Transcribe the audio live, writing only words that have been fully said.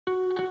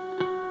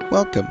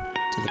Welcome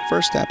to the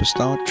First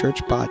Apostolic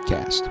Church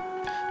Podcast.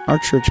 Our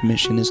church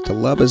mission is to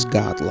love as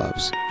God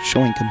loves,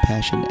 showing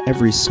compassion to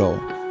every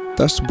soul,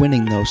 thus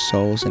winning those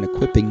souls and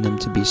equipping them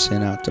to be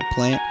sent out to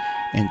plant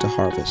and to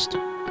harvest.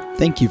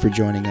 Thank you for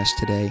joining us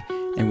today,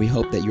 and we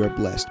hope that you are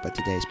blessed by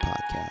today's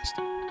podcast.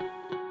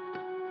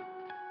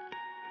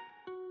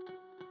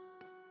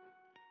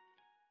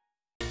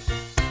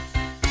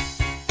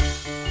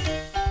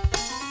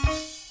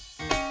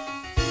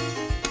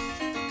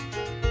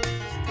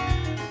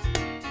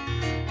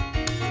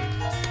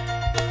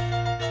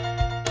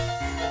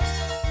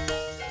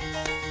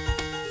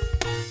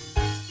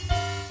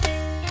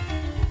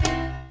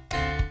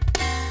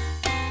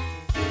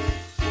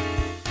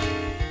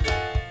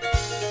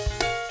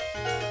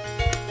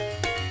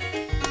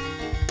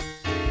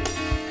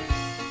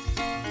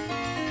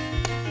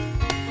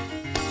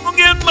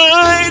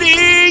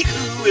 Mighty,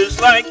 who is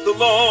like the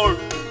Lord?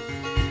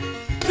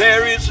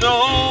 There is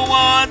no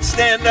one.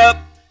 Stand up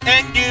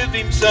and give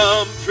him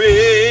some praise.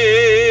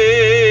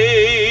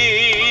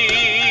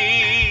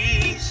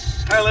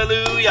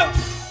 Hallelujah.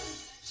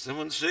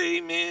 Someone say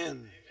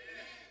amen.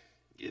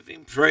 Give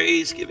him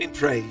praise, give him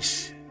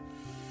praise.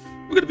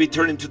 We're going to be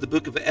turning to the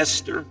book of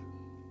Esther.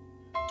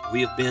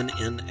 We have been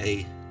in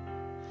a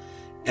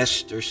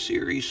Esther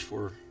series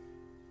for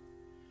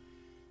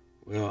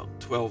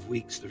 12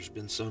 weeks. There's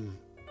been some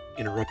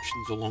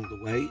interruptions along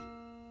the way,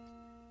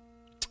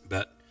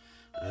 but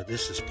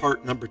this is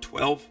part number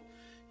 12,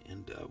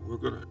 and we're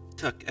going to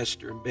tuck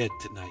Esther in bed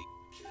tonight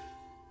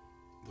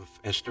with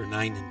Esther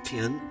 9 and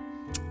 10,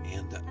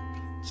 and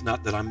it's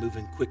not that I'm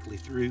moving quickly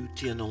through.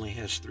 10 only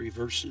has 3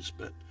 verses,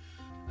 but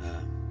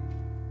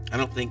I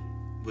don't think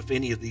with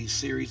any of these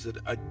series that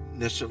I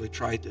necessarily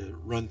try to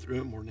run through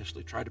them or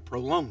necessarily try to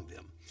prolong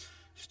them.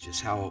 It's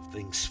just how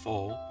things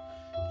fall,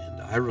 and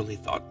I really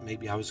thought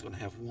maybe I was going to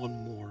have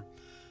one more.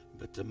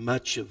 But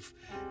much of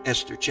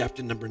Esther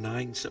chapter number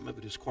 9, some of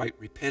it is quite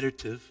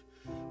repetitive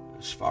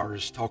as far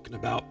as talking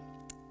about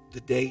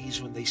the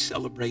days when they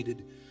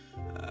celebrated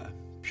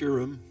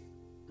Purim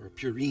or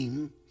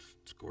Purim.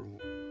 It's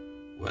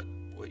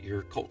what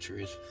your culture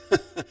is.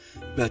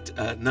 But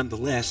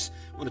nonetheless,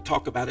 I want to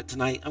talk about it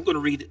tonight. I'm going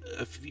to read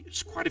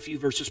quite a few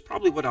verses.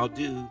 Probably what I'll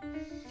do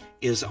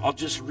is I'll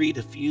just read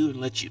a few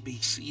and let you be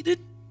seated.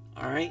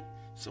 All right?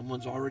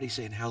 Someone's already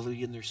saying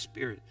hallelujah in their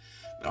spirit.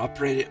 But I'll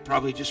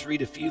probably just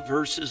read a few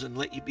verses and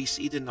let you be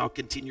seated, and I'll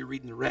continue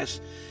reading the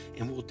rest,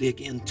 and we'll dig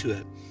into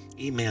it.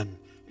 Amen.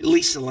 At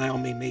least allow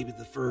me maybe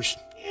the first,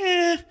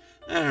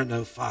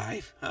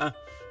 5. Huh?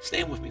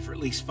 Stand with me for at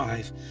least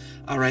 5.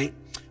 All right.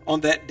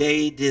 On that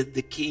day did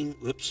the king,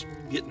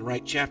 getting the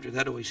right chapter,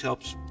 that always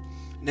helps.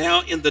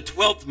 Now in the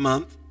 12th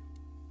month,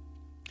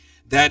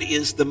 that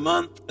is the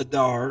month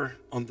Adar,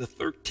 on the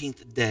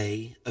 13th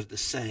day of the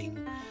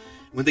same,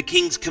 when the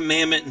king's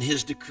commandment and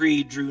his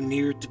decree drew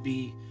near to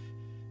be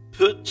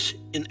put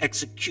in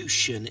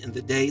execution in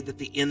the day that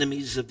the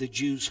enemies of the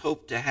Jews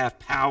hoped to have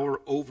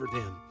power over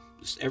them.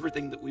 Just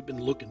everything that we've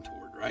been looking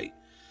toward, right?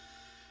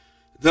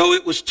 Though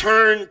it was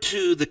turned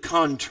to the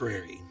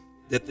contrary,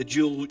 that the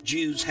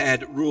Jews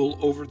had rule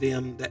over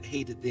them that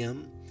hated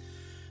them.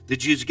 The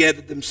Jews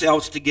gathered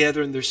themselves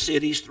together in their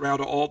cities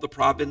throughout all the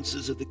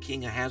provinces of the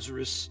king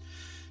Ahasuerus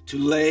to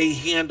lay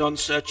hand on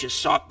such as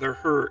sought their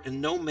hurt,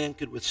 and no man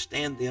could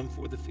withstand them,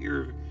 for the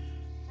fear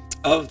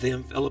of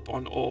them fell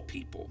upon all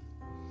people.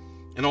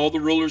 And all the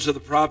rulers of the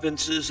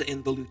provinces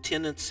and the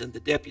lieutenants and the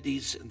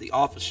deputies and the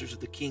officers of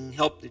the king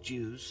helped the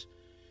Jews,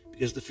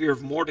 because the fear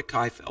of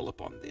Mordecai fell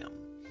upon them.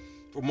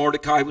 For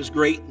Mordecai was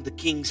great in the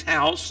king's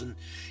house, and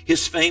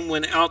his fame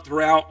went out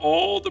throughout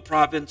all the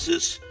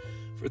provinces.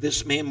 For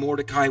this man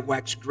Mordecai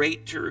waxed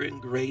greater and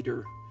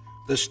greater.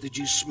 Thus the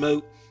Jews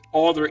smote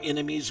all their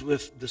enemies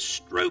with the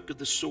stroke of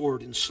the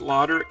sword in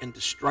slaughter and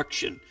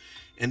destruction,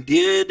 and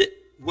did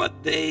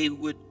what they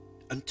would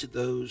unto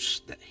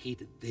those that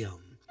hated them.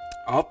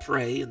 I'll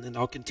pray, and then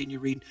I'll continue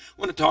reading.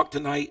 I want to talk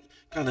tonight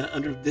kind of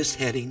under this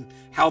heading,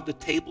 how the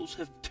tables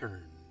have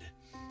turned.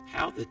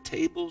 How the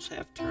tables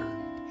have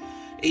turned.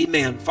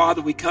 Amen.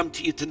 Father, we come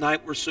to you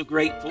tonight. We're so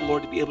grateful,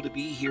 Lord, to be able to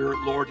be here,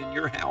 Lord, in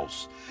your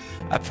house.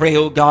 I pray,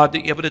 oh God, that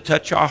you're able to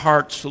touch our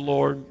hearts,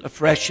 Lord,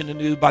 afresh and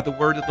anew by the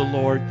word of the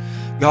Lord.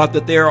 God,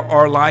 that there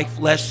are life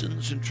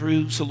lessons and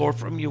truths, Lord,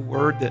 from your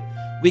word that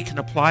we can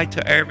apply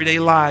to our everyday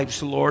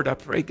lives, Lord. I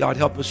pray, God,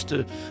 help us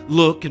to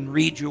look and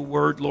read your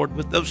word, Lord,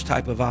 with those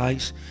type of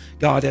eyes,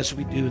 God, as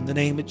we do. In the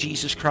name of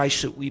Jesus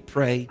Christ that we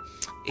pray.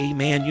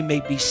 Amen. You may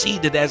be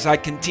seated as I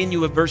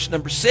continue with verse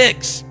number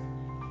 6.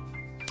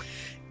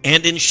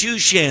 And in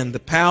Shushan, the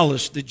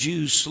palace, the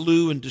Jews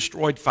slew and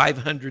destroyed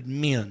 500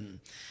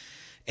 men.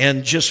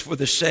 And just for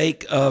the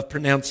sake of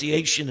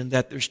pronunciation, and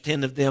that there's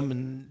 10 of them,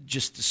 and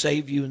just to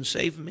save you and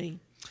save me,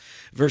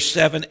 verse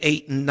 7,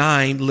 8, and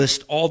 9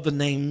 list all the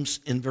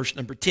names. In verse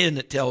number 10,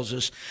 it tells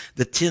us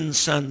the 10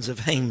 sons of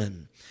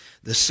Haman,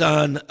 the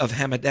son of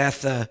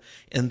Hammedatha,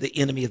 and the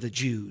enemy of the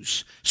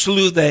Jews.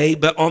 Slew they,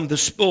 but on the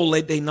spoil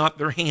laid they not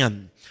their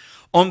hand.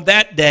 On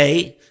that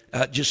day,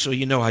 Just so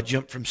you know, I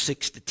jumped from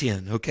 6 to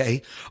 10,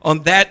 okay?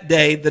 On that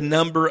day, the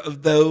number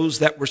of those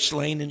that were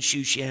slain in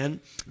Shushan,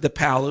 the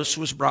palace,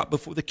 was brought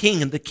before the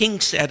king. And the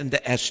king said unto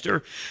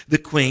Esther, the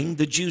queen,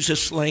 the Jews have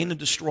slain and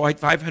destroyed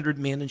 500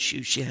 men in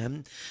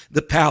Shushan,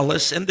 the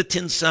palace, and the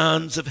 10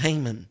 sons of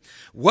Haman.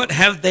 What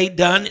have they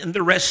done in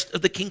the rest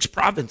of the king's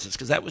provinces?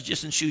 Because that was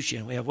just in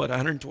Shushan. We have,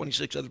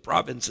 126 other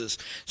provinces.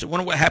 So I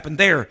wonder what happened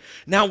there.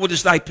 Now what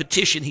is thy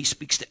petition? He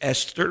speaks to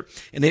Esther,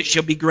 and it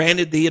shall be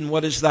granted thee. And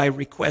what is thy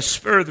request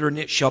further? And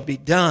it shall be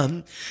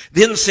done.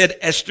 Then said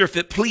Esther, if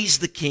it please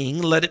the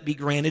king, let it be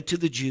granted to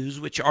the Jews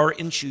which are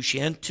in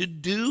Shushan to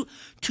do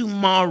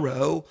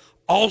tomorrow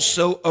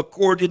also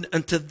according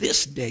unto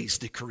this day's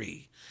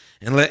decree.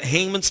 And let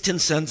Haman's 10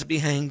 sons be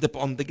hanged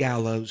upon the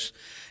gallows.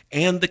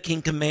 And the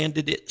king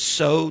commanded it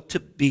so to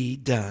be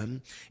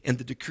done. And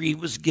the decree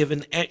was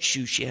given at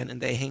Shushan,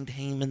 and they hanged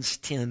Haman's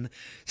 10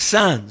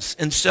 sons.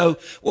 And so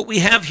what we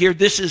have here,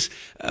 this is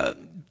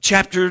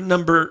chapter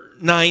number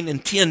 9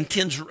 and 10.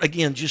 10's,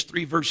 again, just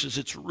 3 verses.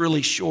 It's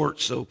really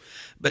short.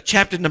 But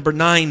chapter number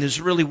 9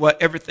 is really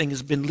what everything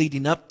has been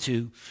leading up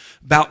to.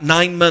 About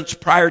 9 months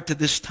prior to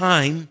this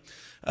time,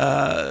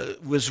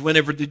 was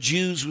whenever the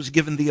Jews was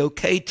given the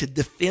okay to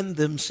defend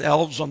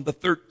themselves on the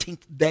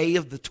 13th day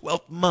of the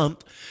 12th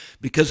month,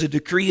 because a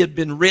decree had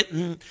been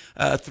written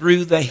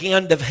through the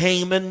hand of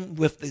Haman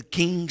with the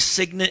king's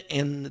signet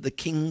and the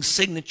king's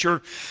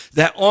signature,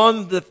 that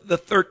on the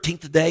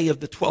 13th day of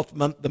the 12th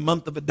month, the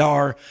month of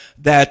Adar,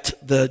 that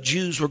the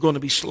Jews were going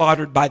to be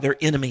slaughtered by their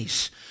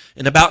enemies.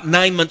 And about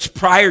 9 months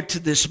prior to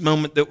this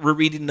moment that we're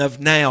reading of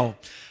now,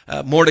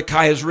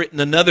 Mordecai has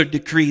written another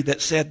decree that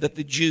said that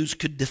the Jews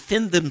could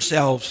defend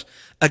themselves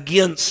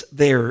against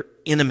their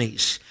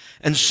enemies.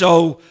 And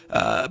so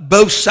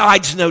both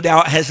sides, no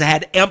doubt, has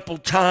had ample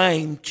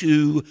time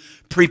to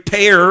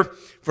prepare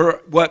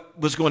for what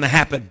was going to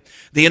happen.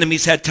 The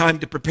enemies had time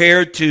to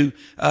prepare to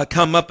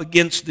come up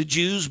against the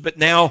Jews, but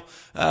now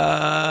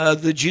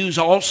the Jews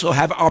also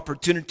have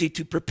opportunity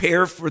to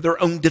prepare for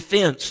their own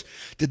defense,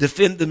 to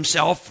defend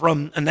themselves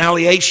from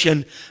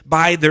annihilation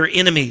by their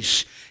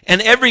enemies. And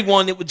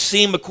everyone, it would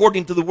seem,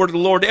 according to the word of the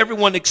Lord,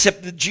 everyone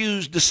except the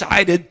Jews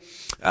decided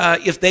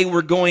if they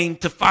were going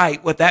to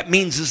fight. What that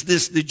means is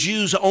this: the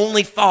Jews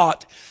only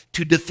fought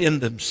to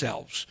defend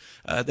themselves.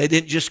 They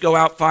didn't just go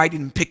out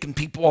fighting and picking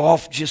people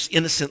off just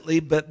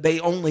innocently, but they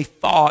only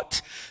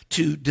fought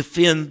to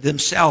defend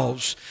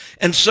themselves.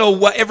 And so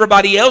what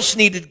everybody else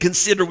needed to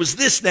consider was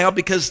this now,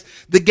 because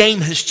the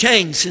game has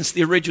changed since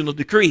the original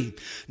decree.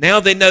 Now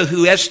they know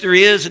who Esther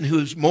is and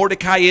who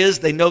Mordecai is.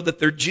 They know that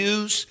they're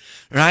Jews,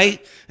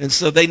 right? And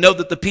so they know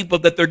that the people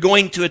that they're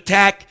going to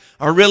attack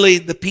are really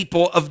the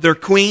people of their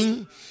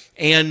queen.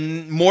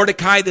 And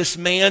Mordecai, this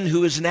man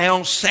who is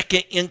now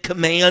second in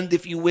command,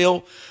 if you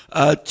will,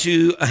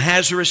 to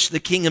Ahasuerus, the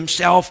king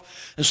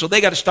himself. And so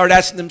they got to start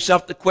asking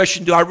themselves the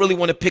question, do I really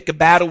want to pick a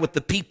battle with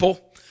the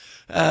people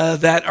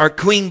that our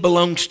queen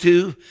belongs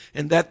to,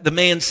 and that the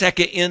man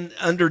second in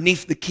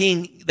underneath the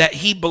king that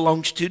he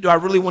belongs to? Do I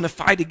really want to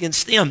fight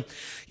against them?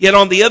 Yet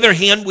on the other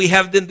hand, we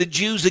have then the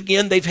Jews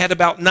again. They've had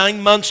about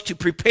 9 months to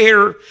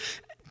prepare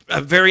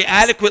very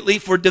adequately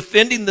for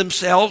defending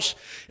themselves.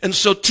 And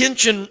so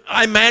tension,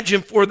 I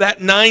imagine, for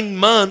that 9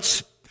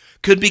 months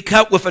could be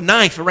cut with a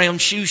knife around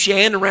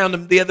Shushan,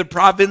 around the other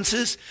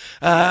provinces,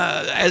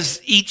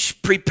 as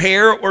each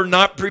prepare or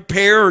not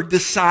prepare or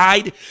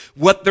decide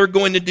what they're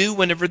going to do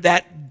whenever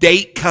that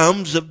date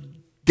comes of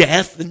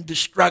death and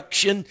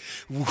destruction.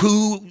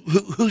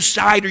 Whose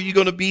side are you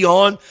going to be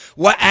on?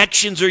 What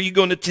actions are you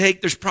going to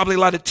take? There's probably a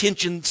lot of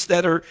tensions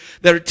that are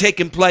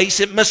taking place.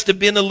 It must have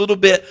been a little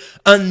bit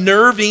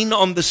unnerving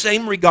on the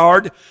same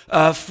regard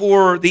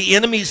for the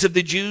enemies of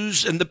the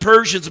Jews and the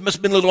Persians. It must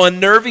have been a little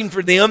unnerving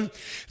for them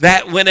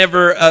that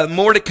whenever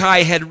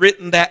Mordecai had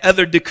written that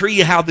other decree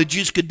how the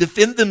Jews could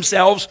defend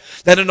themselves,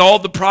 that in all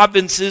the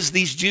provinces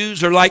these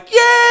Jews are like,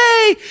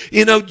 yay,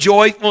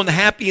 joyful and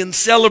happy and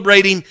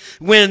celebrating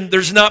when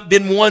there's not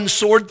been one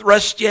sword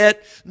thrust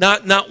yet,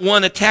 not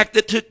one attack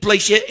that took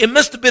place yet. It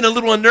must have been a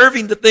little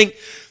unnerving to think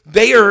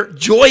they are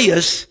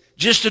joyous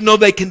just to know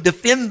they can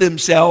defend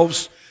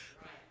themselves.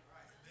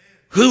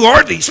 Who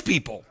are these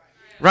people?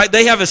 Right?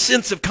 They have a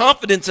sense of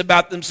confidence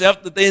about themselves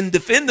that they can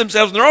defend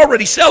themselves, and they're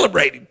already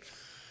celebrating.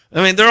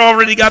 I mean, they're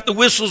already got the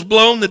whistles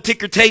blown, the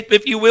ticker tape,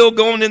 if you will,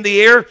 going in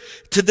the air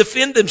to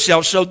defend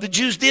themselves. So the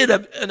Jews did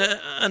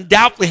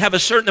undoubtedly have a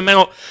certain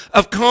amount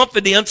of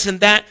confidence, and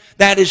that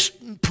is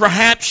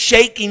perhaps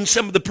shaking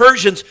some of the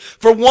Persians.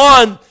 For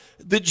one,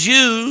 the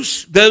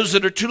Jews, those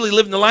that are truly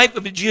living the life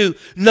of a Jew,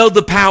 know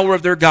the power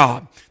of their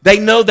God. They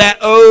know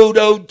that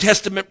Old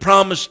Testament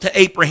promise to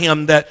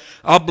Abraham that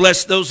I'll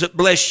bless those that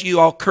bless you,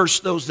 I'll curse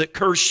those that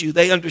curse you.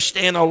 They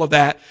understand all of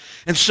that.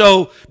 And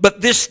so,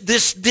 but this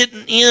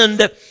didn't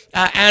end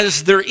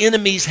as their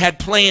enemies had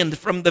planned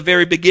from the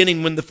very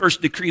beginning when the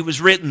first decree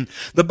was written.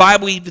 The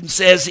Bible even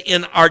says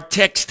in our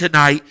text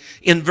tonight,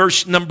 in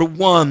verse number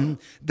 1,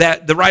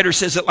 that the writer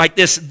says it like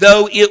this: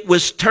 though it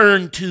was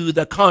turned to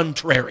the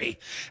contrary.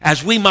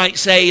 As we might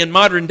say in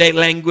modern day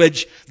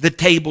language, the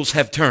tables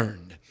have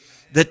turned.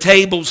 The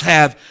tables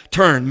have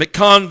turned.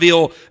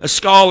 McConville, a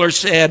scholar,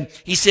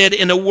 he said,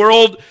 in a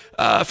world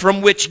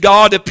from which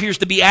God appears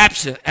to be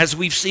absent, as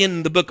we've seen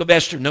in the book of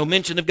Esther, no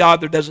mention of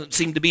God, there doesn't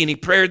seem to be any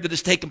prayer that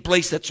has taken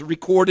place that's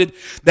recorded,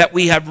 that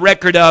we have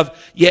record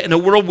of, yet in a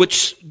world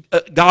which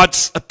God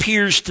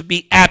appears to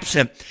be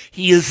absent,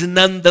 he is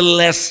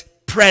nonetheless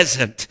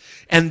present.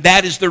 And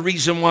that is the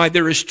reason why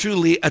there is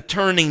truly a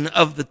turning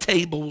of the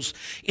tables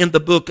in the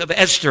book of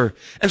Esther.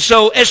 And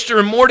so Esther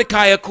and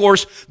Mordecai, of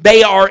course,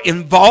 they are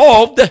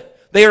involved.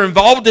 They are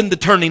involved in the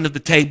turning of the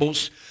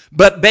tables,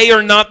 but they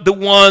are not the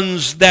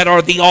ones that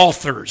are the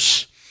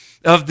authors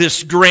of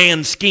this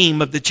grand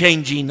scheme of the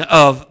changing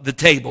of the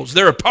tables.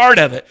 They're a part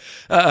of it.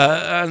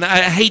 And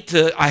I hate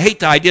to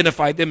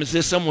identify them as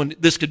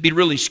this could be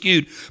really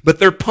skewed, but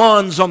they're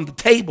pawns on the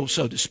table,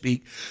 so to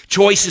speak.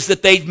 Choices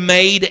that they've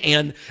made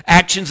and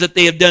actions that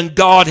they have done,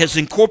 God has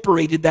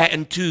incorporated that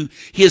into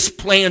his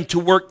plan to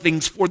work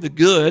things for the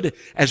good.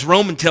 As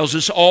Romans tells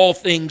us, all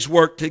things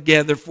work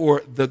together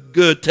for the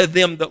good to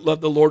them that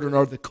love the Lord and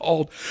are the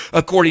called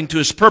according to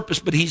his purpose.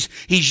 But he's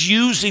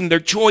using their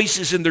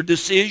choices and their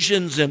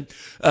decisions and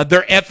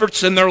their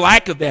efforts and their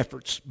lack of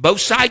efforts, both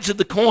sides of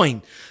the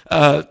coin,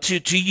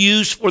 to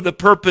use for the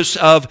purpose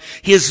of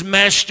his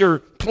master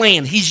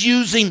plan. He's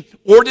using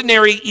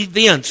ordinary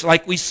events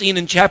like we've seen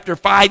in chapter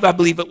 5, I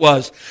believe it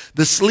was,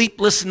 the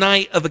sleepless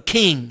night of a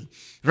king,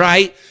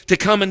 right, to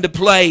come into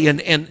play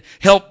and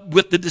help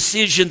with the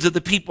decisions of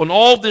the people. And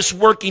all this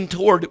working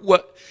toward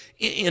what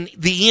in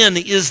the end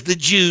is the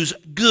Jews'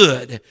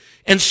 good.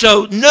 And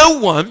so no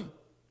one,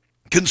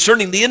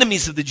 concerning the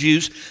enemies of the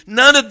Jews,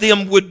 none of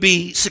them would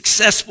be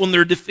successful in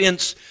their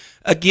defense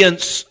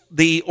against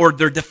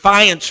their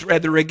defiance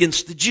rather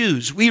against the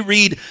Jews. We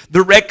read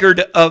the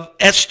record of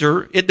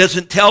Esther. It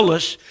doesn't tell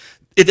us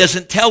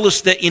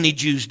that any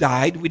Jews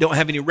died. We don't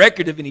have any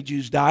record of any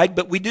Jews died,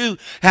 but we do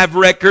have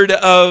record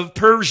of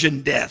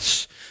Persian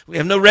deaths. We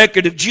have no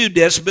record of Jew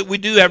deaths, but we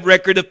do have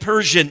record of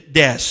Persian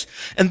deaths.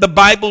 And the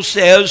Bible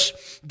says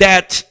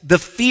that the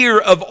fear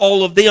of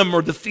all of them,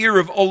 or the fear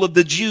of all of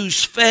the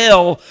Jews,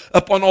 fell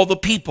upon all the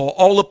people,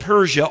 all of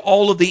Persia,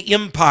 all of the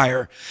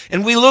empire.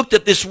 And we looked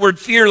at this word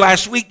fear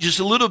last week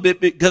just a little bit,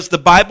 because the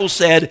Bible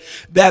said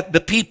that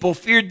the people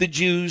feared the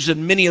Jews,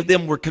 and many of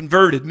them were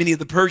converted. Many of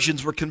the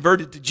Persians were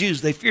converted to Jews.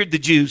 They feared the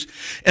Jews.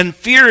 And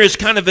fear is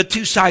kind of a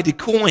two-sided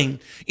coin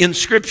in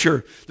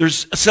Scripture.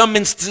 There's some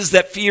instances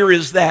that fear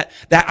is that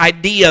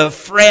idea of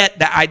fret,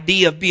 that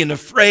idea of being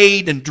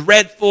afraid and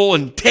dreadful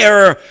and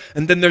terror.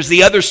 And then there's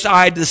the other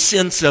side, the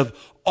sense of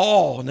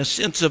awe and a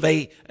sense of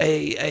a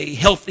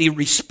healthy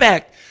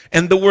respect.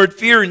 And the word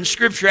fear in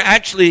Scripture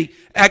actually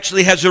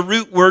has a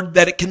root word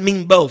that it can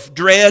mean both,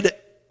 dread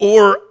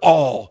or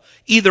awe.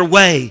 Either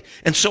way.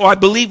 And so I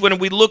believe when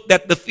we look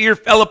that the fear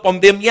fell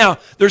upon them,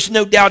 there's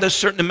no doubt a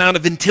certain amount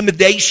of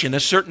intimidation, a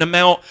certain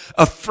amount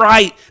of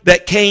fright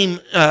that came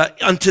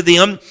unto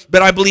them.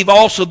 But I believe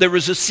also there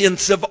was a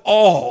sense of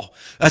awe,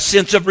 a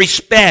sense of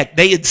respect.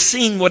 They had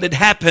seen what had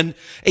happened,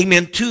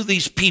 amen, to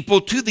these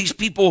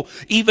people,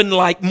 even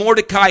like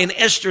Mordecai and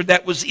Esther,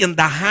 that was in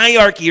the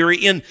hierarchy or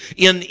in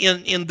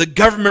the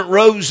government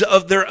rows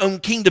of their own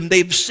kingdom.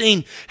 They've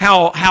seen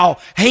how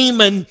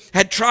Haman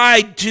had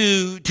tried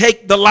to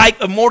take the life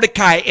of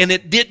Mordecai, and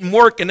it didn't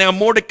work, and now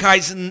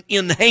Mordecai's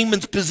in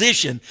Haman's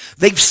position.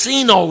 They've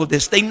seen all of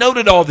this. They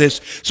noted all this.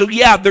 So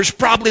there's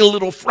probably a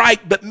little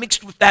fright, but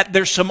mixed with that,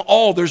 there's some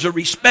awe. There's a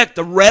respect,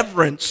 a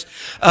reverence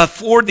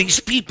for these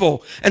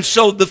people. And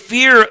so the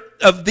fear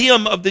of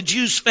them, of the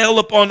Jews, fell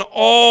upon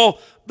all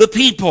the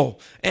people,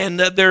 and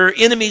their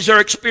enemies are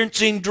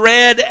experiencing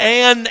dread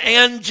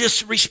and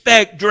just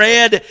respect,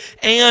 dread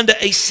and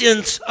a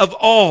sense of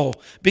awe,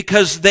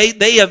 because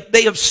they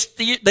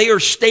are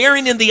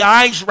staring in the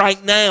eyes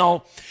right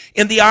now,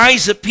 in the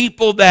eyes of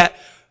people that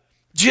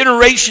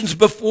generations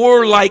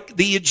before, like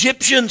the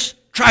Egyptians,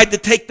 tried to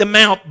take them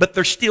out, but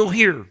they're still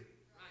here.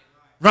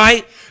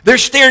 Right? They're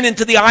staring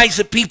into the eyes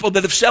of people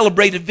that have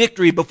celebrated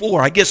victory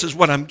before, I guess is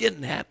what I'm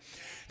getting at.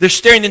 They're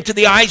staring into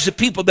the eyes of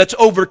people that's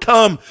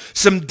overcome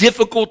some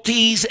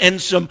difficulties and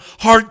some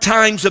hard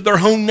times of their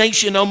home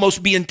nation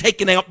almost being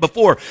taken out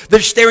before. They're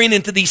staring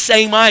into these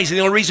same eyes. And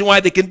the only reason why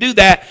they can do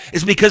that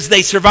is because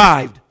they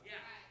survived.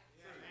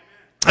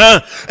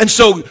 And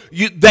so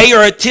they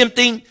are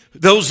attempting,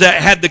 those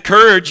that had the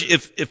courage,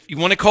 if you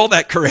want to call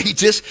that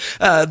courageous,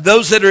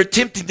 those that are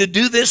attempting to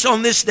do this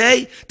on this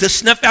day, to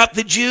snuff out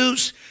the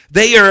Jews,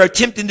 they are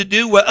attempting to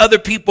do what other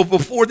people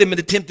before them had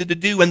attempted to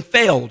do and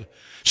failed.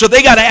 So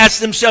they got to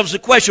ask themselves the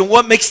question,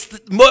 what makes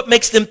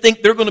them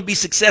think they're going to be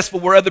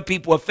successful where other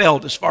people have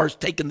failed as far as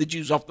taking the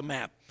Jews off the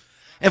map?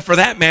 And for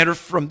that matter,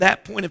 from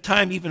that point of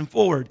time even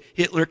forward,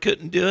 Hitler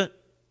couldn't do it.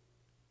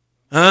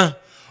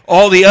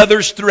 All the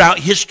others throughout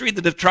history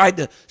that have tried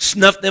to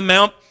snuff them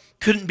out,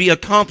 couldn't be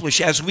accomplished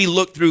as we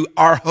look through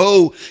our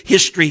whole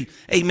history,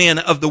 amen,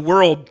 of the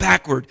world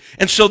backward.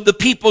 And so the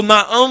people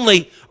not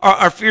only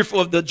are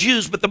fearful of the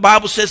Jews, but the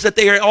Bible says that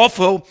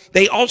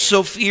they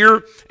also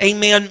fear,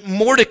 amen,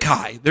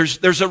 Mordecai. There's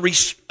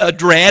a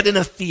dread and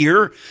a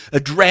fear,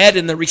 a dread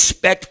and a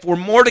respect for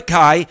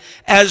Mordecai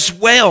as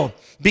well,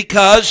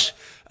 because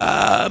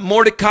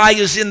Mordecai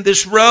is in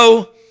this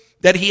row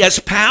that he has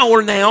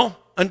power now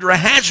under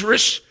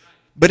Ahasuerus,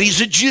 but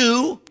he's a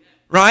Jew,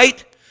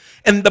 right?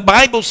 And the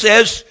Bible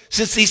says,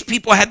 since these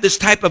people had this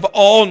type of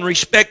awe and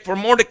respect for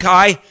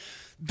Mordecai,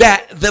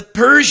 that the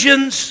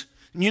Persians,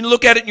 and you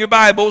look at it in your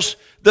Bibles,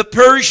 the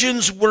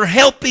Persians were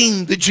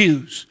helping the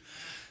Jews.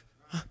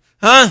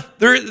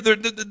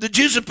 The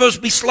Jews are supposed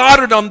to be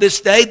slaughtered on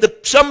this day.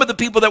 Some of the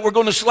people that were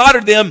going to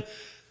slaughter them,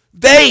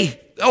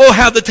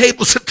 how the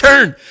tables have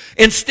turned.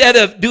 Instead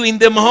of doing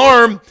them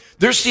harm,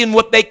 they're seeing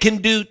what they can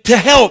do to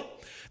help.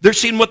 They're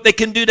seeing what they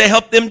can do to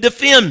help them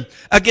defend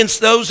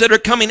against those that are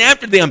coming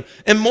after them.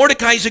 And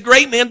Mordecai is a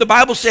great man. The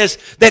Bible says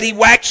that he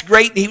waxed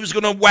great and he was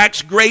going to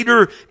wax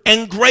greater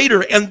and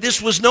greater. And this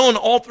was known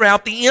all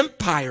throughout the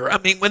empire. I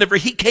mean, whenever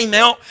he came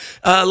out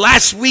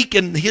last week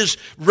in his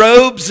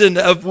robes and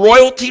of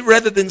royalty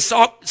rather than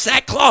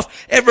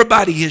sackcloth,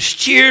 everybody is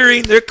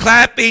cheering, they're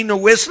clapping, they're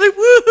whistling,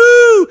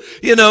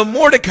 woohoo,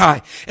 Mordecai.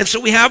 And so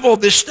we have all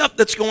this stuff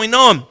that's going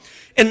on.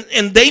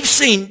 And they've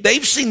seen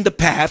the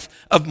path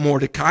of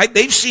Mordecai.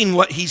 They've seen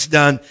what he's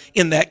done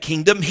in that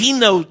kingdom.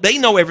 They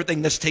know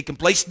everything that's taken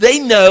place. They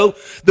know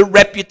the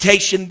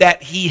reputation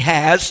that he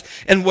has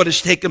and what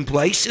has taken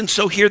place. And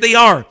so here they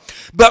are.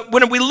 But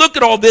when we look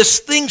at all this,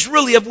 things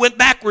really have went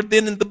backward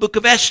then in the book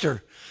of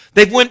Esther.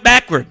 They've went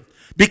backward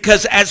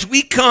because as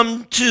we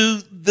come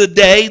to the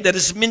day that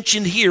is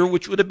mentioned here,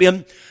 which would have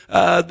been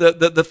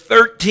the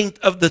 13th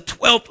of the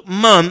 12th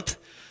month,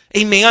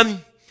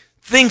 amen,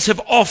 things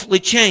have awfully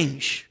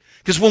changed.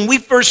 Because when we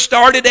first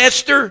started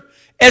Esther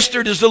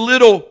is a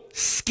little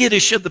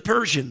skittish of the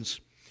Persians.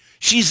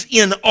 She's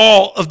in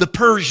awe of the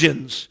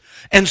Persians.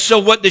 And so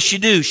what does she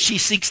do? She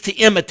seeks to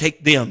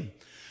imitate them.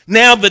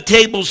 Now the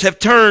tables have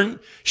turned.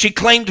 She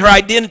claimed her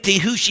identity,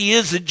 who she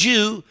is, a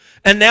Jew.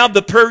 And now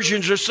the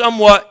Persians are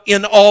somewhat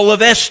in awe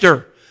of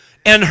Esther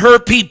and her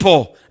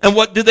people. And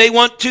what do they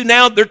want to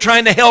now? They're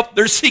trying to help.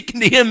 They're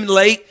seeking to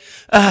emulate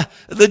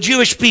the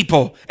Jewish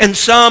people. And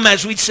some,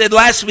 as we said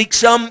last week,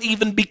 some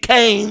even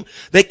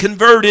they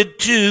converted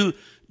to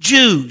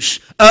Jews.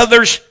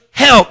 Others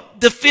helped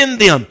defend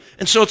them.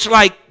 And so it's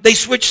like they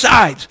switched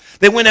sides.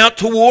 They went out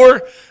to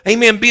war,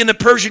 amen, being the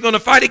Persians going to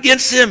fight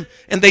against them,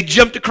 and they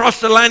jumped across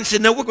the line and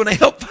said, no, we're going to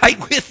help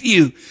fight with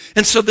you.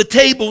 And so the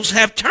tables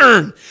have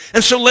turned.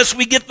 And so lest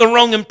we get the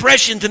wrong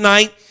impression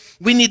tonight,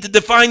 we need to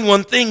define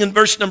one thing in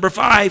verse number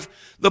 5.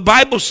 The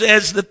Bible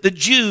says that the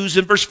Jews,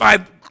 in verse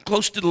 5,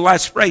 close to the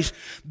last phrase,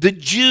 the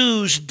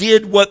Jews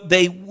did what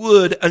they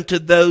would unto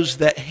those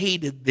that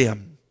hated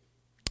them.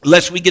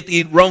 Lest we get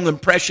the wrong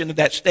impression of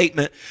that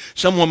statement,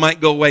 someone might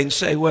go away and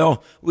say,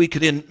 well, we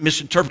could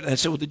misinterpret that and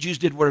say, well, the Jews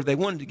did whatever they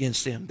wanted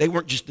against them. They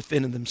weren't just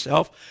defending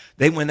themselves.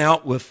 They went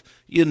out with,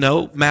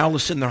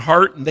 malice in their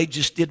heart, and they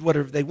just did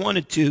whatever they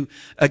wanted to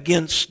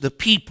against the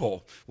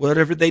people.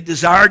 Whatever they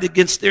desired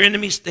against their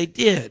enemies, they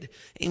did.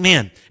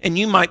 Amen. And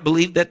you might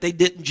believe that they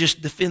didn't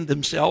just defend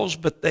themselves,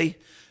 but they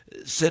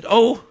said,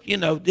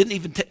 didn't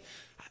even take...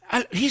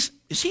 is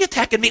he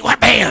attacking me? Well,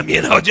 bam,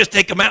 just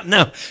take him out.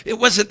 No, it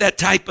wasn't that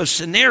type of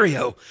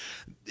scenario.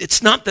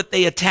 It's not that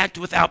they attacked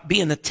without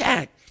being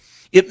attacked.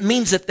 It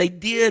means that they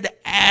did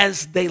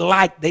as they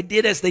liked. They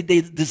did as they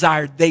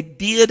desired. They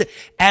did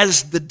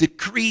as the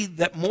decree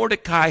that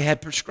Mordecai had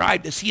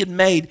prescribed, as he had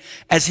made,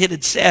 as it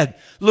had said.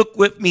 Look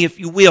with me, if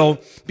you will,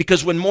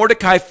 because when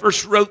Mordecai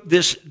first wrote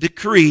this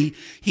decree,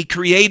 he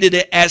created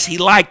it as he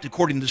liked,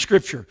 according to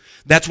Scripture.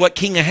 That's what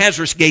King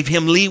Ahasuerus gave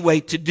him leeway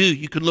to do.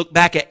 You can look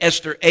back at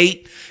Esther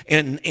 8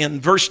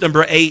 and verse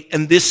number 8,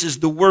 and this is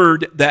the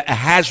word that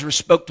Ahasuerus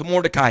spoke to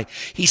Mordecai.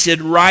 He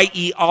said, write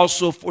ye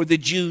also for the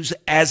Jews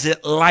as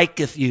it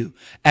liketh you,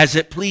 as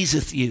it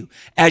pleaseth you,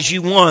 as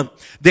you want.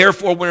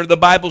 Therefore, when the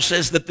Bible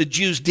says that the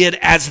Jews did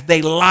as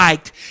they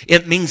liked,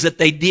 it means that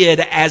they did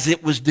as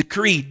it was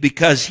decreed,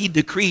 because he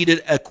decreed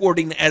it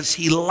according as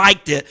he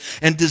liked it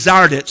and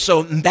desired it.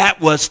 So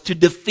that was to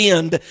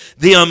defend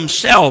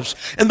themselves.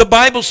 And the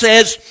Bible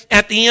says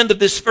at the end of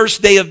this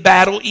first day of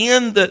battle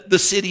in the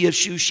city of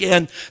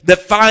Shushan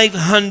that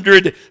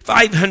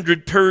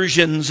 500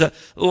 Persians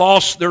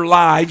lost their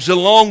lives,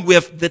 along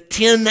with the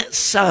 10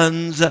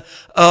 sons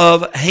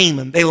of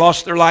Haman. They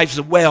lost their lives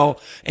as well.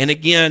 And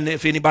again,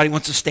 if anybody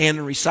wants to stand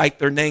and recite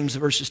their names,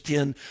 verses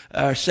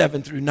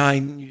 7 through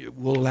 9,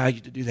 we'll allow you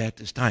to do that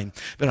this time.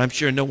 But I'm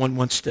sure no one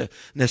wants to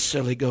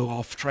necessarily go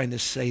off trying to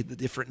say the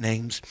different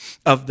names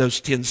of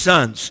those 10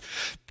 sons.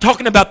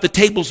 Talking about the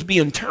tables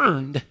being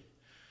turned,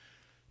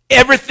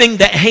 everything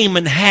that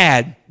Haman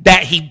had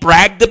that he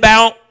bragged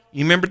about,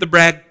 you remember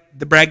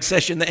the brag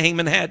session that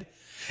Haman had?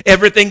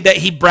 Everything that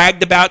he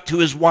bragged about to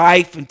his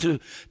wife and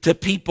to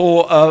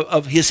people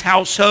of his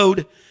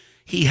household,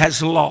 he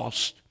has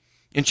lost.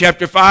 In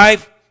chapter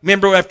 5,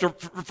 Remember, after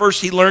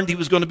first he learned he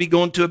was going to be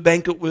going to a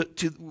banquet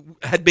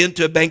had been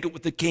to a banquet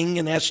with the king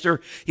and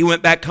Esther. He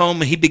went back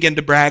home and he began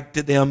to brag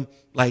to them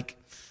like,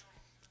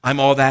 I'm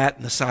all that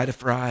and a side of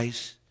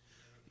fries,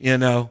 you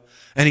know.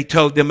 And he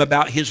told them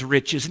about his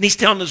riches. And he's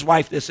telling his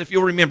wife this. If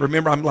you'll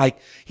remember, I'm like,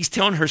 he's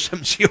telling her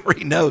something she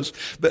already knows.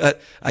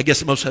 But I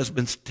guess most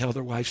husbands tell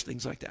their wives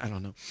things like that. I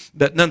don't know.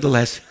 But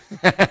nonetheless.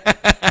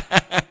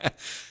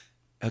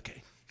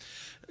 Okay.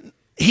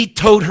 He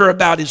told her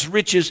about his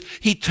riches.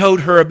 He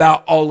told her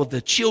about all of the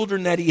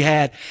children that he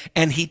had.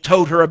 And he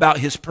told her about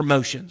his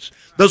promotions.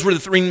 Those were the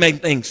three main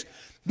things.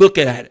 Look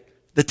at it.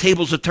 The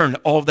tables have turned.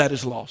 All of that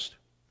is lost.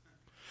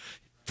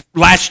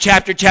 Last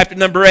chapter, chapter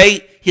number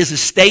 8, his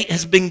estate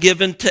has been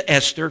given to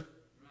Esther.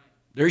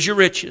 There's your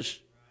riches.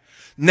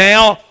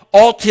 Now,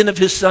 all 10 of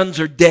his sons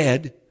are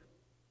dead.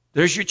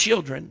 There's your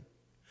children.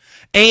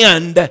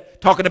 And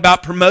talking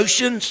about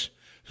promotions,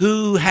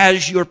 who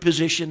has your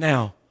position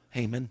now?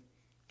 Haman.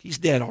 He's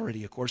dead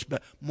already, of course,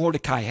 but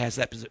Mordecai has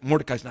that position.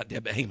 Mordecai's not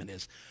dead, but Haman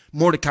is.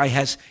 Mordecai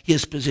has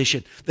his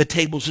position. The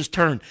tables is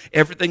turned.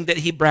 Everything that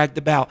he bragged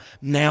about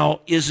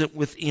now isn't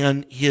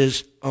within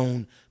his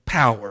own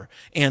power,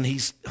 and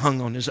he's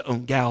hung on his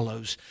own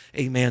gallows,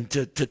 amen,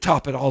 to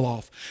top it all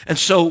off. And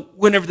so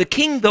whenever the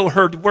king, though,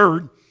 heard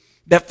word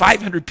that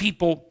 500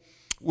 people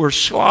were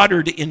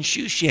slaughtered in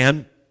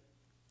Shushan,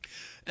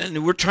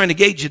 and we're trying to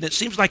gauge it, it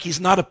seems like he's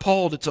not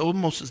appalled. It's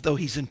almost as though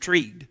he's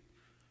intrigued.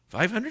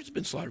 500's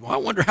been slaughtered. Well, I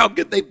wonder how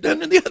good they've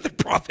done in the other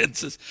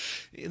provinces.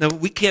 You know,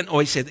 we can't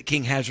always say that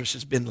King Ahasuerus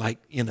has been like,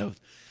 you know,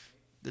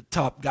 the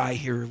top guy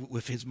here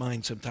with his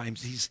mind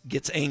sometimes. He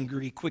gets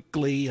angry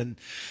quickly and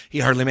he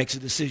hardly makes a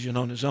decision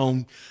on his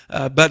own.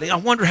 But I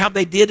wonder how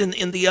they did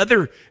in the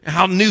other,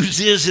 how news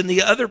is in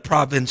the other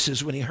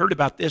provinces when he heard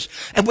about this.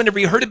 And whenever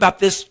he heard about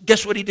this,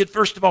 guess what he did?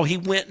 First of all, he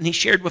went and he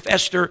shared with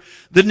Esther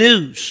the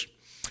news.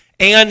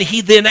 And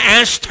he then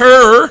asked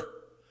her,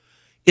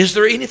 is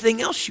there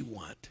anything else you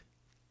want?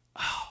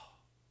 Oh.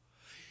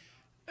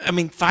 I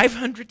mean,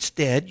 500's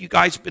dead. You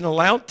guys have been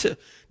allowed to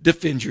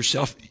defend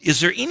yourself. Is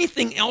there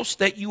anything else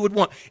that you would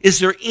want? Is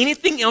there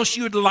anything else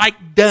you would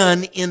like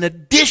done in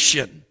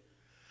addition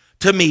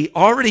to me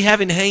already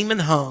having Haman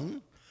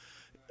hung?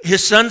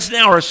 His sons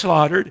now are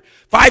slaughtered.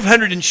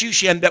 500 in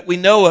Shushan that we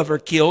know of are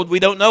killed. We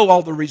don't know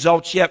all the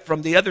results yet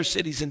from the other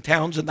cities and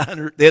towns in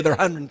the other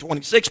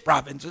 126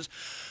 provinces.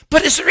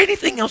 But is there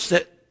anything else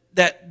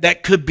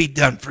that could be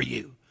done for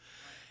you?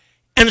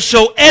 And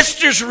so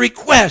Esther's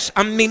request,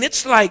 I mean,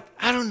 it's like,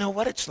 I don't know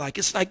what it's like.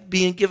 It's like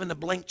being given a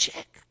blank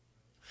check.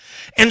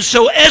 And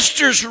so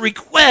Esther's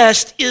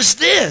request is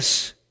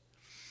this,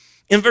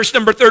 in verse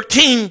number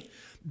 13,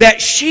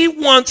 that she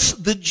wants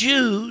the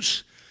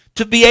Jews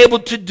to be able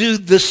to do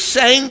the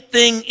same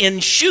thing in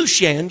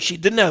Shushan. She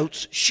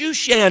denotes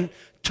Shushan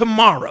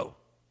tomorrow.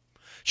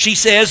 She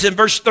says in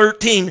verse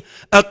 13,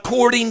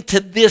 according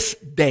to this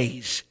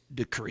day's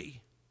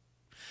decree.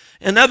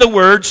 In other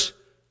words,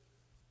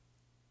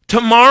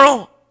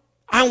 tomorrow,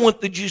 I want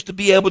the Jews to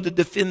be able to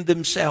defend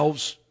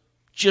themselves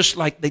just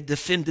like they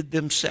defended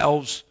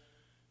themselves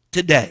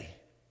today,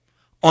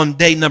 on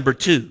day number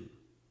 2.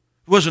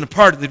 It wasn't a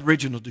part of the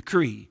original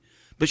decree,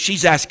 but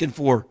she's asking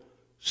for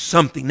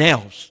something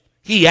else.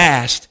 He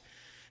asked,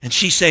 and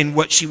she's saying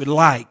what she would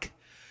like.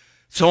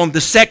 So on the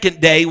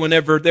second day,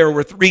 whenever there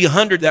were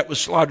 300 that was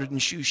slaughtered in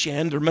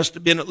Shushan, there must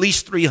have been at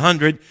least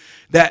 300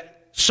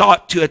 that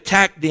sought to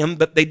attack them,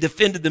 but they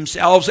defended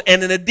themselves.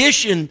 And in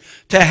addition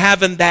to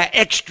having that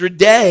extra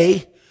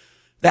day,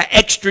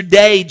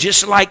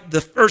 just like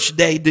the first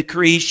day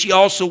decree, she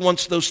also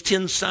wants those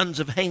 10 sons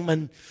of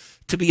Haman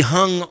to be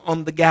hung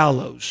on the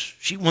gallows.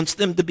 She wants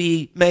them to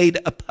be made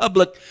a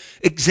public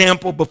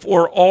example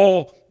before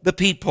all the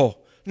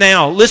people.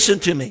 Now, listen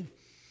to me.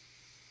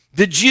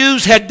 The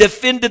Jews had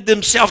defended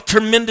themselves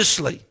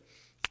tremendously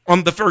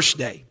on the first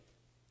day.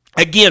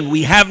 Again,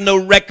 we have no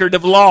record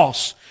of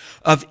loss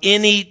of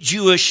any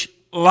Jewish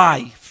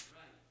life.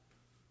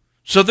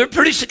 So they're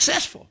pretty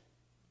successful.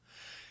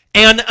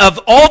 And of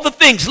all the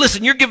things,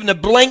 listen, you're given a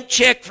blank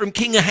check from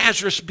King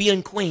Ahasuerus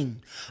being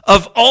queen.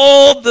 Of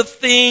all the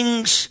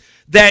things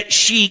that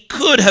she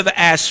could have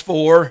asked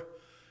for,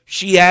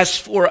 she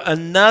asked for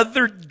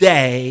another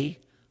day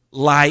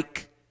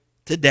like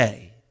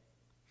today.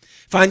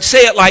 If I can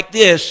say it like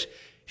this,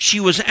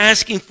 she was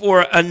asking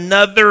for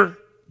another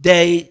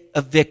day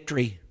of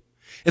victory.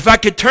 If I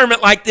could term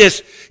it like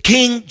this,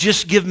 King,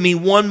 just give me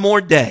one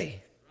more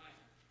day.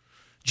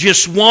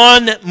 Just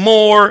one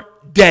more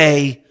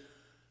day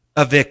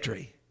of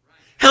victory.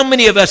 How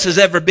many of us has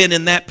ever been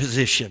in that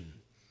position?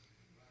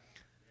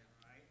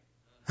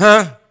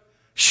 Huh?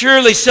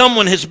 Surely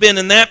someone has been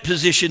in that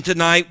position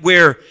tonight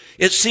where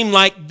it seemed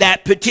like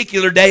that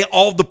particular day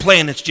all the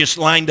planets just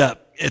lined up.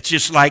 It's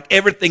just like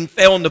everything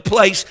fell into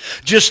place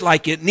just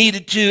like it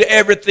needed to.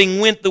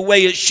 Everything went the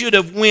way it should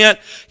have went,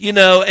 you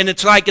know, and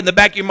it's like in the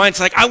back of your mind, it's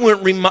like, I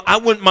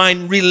wouldn't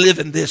mind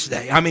reliving this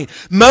day. I mean,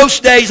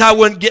 most days I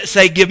wouldn't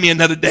say, give me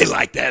another day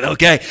like that,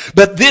 okay?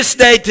 But this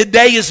day,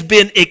 today has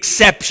been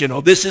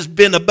exceptional. This has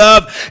been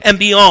above and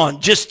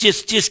beyond.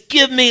 Just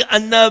give me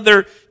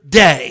another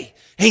day.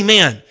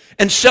 Amen.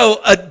 And so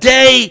a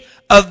day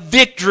of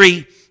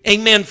victory,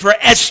 amen, for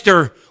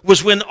Esther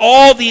was when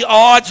all the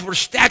odds were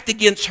stacked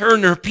against her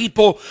and her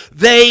people.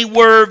 They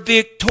were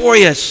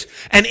victorious.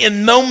 And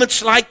in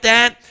moments like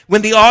that,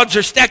 when the odds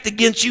are stacked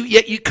against you,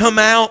 yet you come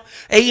out,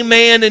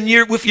 amen, and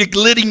you're with your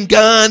glittering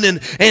gun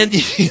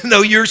and you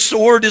know, your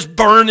sword is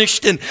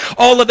burnished and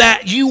all of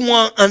that. You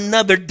want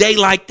another day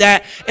like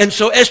that. And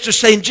so Esther's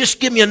saying, just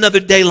give me another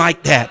day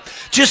like that.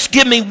 Just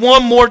give me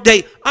one more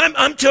day.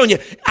 I'm telling you,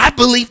 I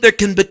believe there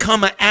can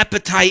become an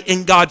appetite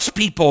in God's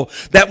people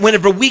that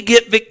whenever we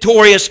get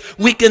victorious,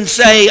 we can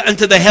say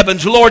unto the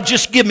heavens, Lord,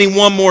 just give me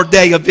one more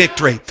day of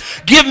victory.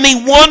 Give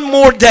me one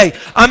more day.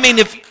 I mean,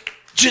 if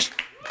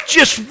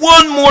just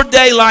one more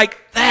day like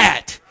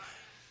that.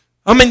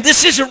 I mean,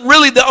 this isn't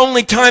really the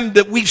only time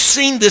that we've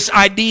seen this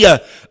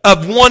idea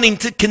of wanting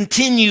to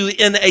continue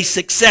in a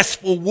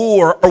successful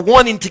war or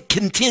wanting to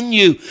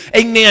continue,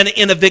 amen,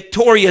 in a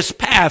victorious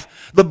path.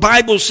 The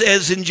Bible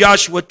says in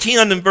Joshua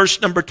 10 and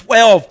verse number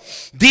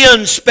 12,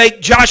 then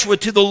spake Joshua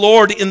to the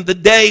Lord in the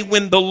day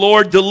when the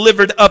Lord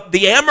delivered up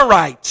the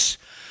Amorites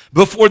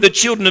before the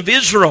children of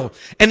Israel.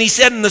 And he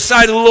said in the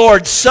sight of the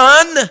Lord,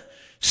 Sun,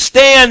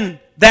 stand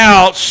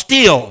thou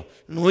still.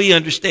 And we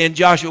understand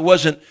Joshua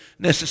wasn't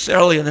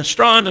necessarily an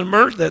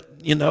astronomer, that,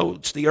 you know,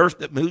 it's the earth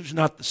that moves,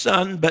 not the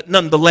sun. But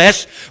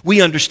nonetheless,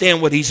 we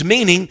understand what he's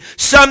meaning.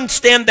 Sun,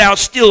 stand thou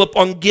still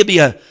upon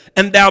Gibeah,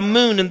 and thou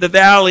moon in the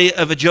valley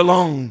of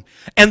Ajalon.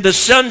 And the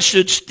sun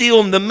stood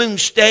still, and the moon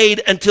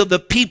stayed until the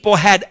people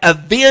had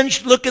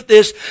avenged, look at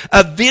this,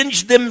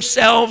 avenged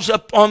themselves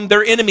upon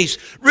their enemies.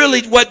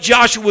 Really, what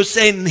Joshua was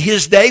saying in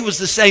his day was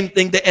the same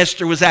thing that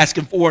Esther was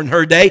asking for in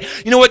her day.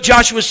 You know what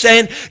Joshua was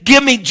saying?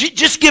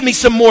 Just give me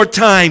some more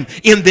time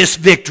in this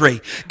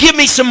victory. Give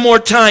me some more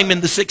time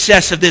in the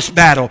success of this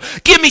battle.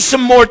 Give me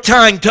some more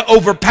time to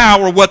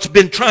overpower what's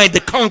been trying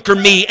to conquer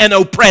me and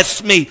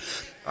oppress me.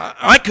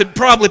 I could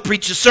probably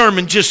preach a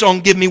sermon just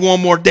on give me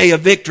one more day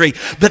of victory,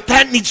 but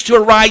that needs to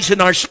arise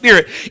in our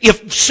spirit.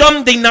 If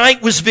Sunday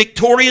night was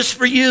victorious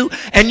for you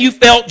and you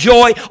felt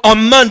joy,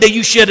 on Monday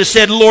you should have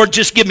said, Lord,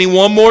 just give me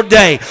one more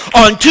day.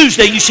 On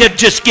Tuesday you should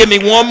just give me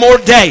one more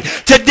day.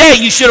 Today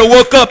you should have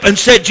woke up and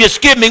said,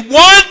 just give me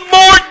one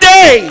more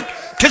day,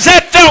 because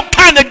that felt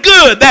kind of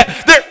good.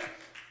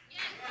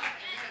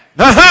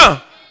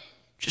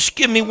 Just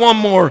give me one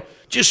more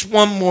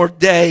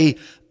day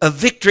of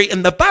victory.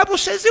 And the Bible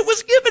says it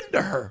was given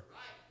to her.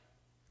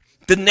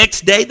 The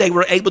next day they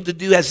were able to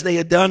do as they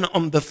had done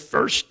on the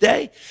first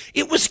day.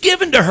 It was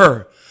given to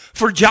her.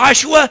 For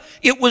Joshua,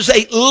 it was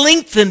a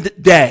lengthened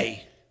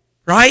day,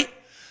 right?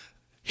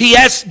 He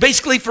asked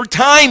basically for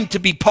time to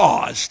be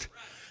paused.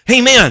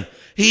 Amen.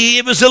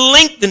 It was a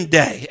lengthened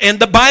day. And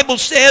the Bible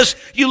says,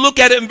 you look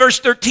at it in verse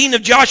 13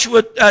 of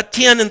Joshua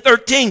 10 and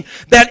 13,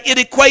 that it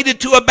equated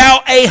to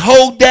about a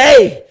whole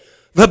day,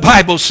 the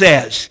Bible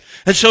says.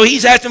 And so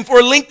he's asking for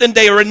a lengthened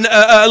day, or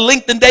a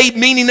lengthened day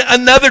meaning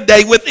another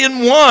day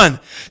within one,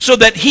 so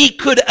that he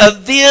could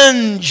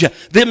avenge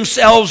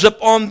themselves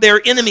upon their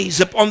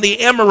enemies, upon the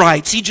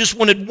Amorites. He just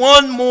wanted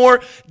one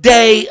more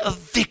day of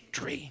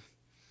victory.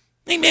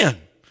 Amen.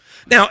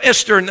 Now,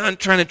 Esther, and I'm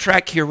trying to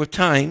track here with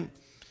time,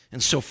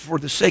 and so for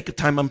the sake of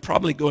time, I'm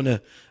probably going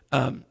to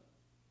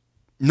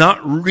not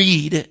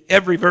read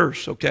every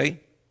verse, okay?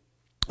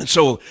 And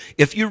so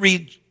if you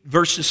read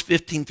verses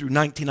 15 through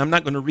 19, I'm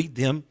not going to read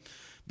them,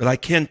 but I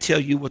can tell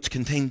you what's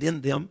contained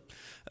in them,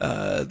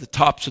 the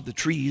tops of the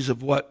trees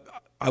of what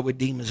I would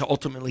deem as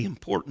ultimately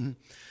important.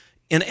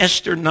 In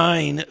Esther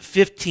 9,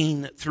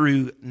 15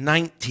 through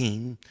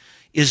 19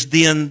 is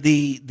then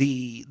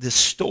the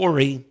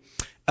story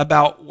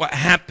about what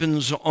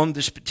happens on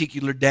this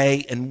particular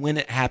day and when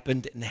it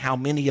happened and how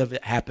many of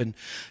it happened.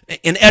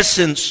 In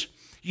essence,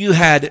 you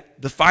had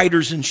the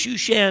fighters in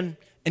Shushan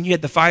and you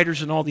had the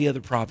fighters in all the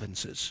other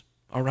provinces,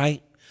 all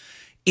right?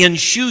 In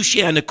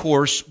Shushan, of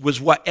course, was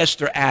what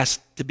Esther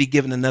asked to be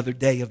given another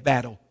day of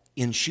battle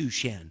in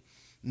Shushan,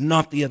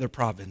 not the other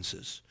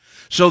provinces.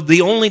 So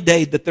the only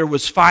day that there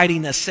was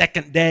fighting a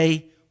second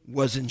day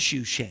was in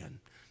Shushan,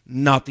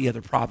 not the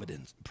other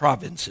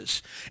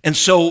provinces. And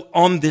so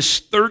on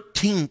this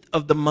 13th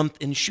of the month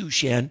in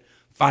Shushan,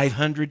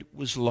 500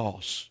 was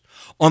lost.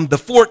 On the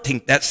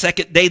 14th, that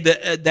second day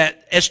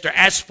that Esther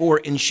asked for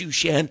in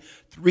Shushan,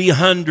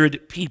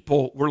 300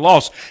 people were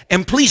lost.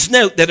 And please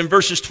note that in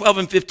verses 12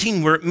 and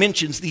 15, where it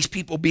mentions these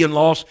people being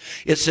lost,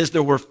 it says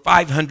there were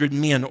 500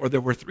 men, or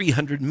there were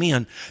 300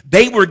 men.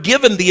 They were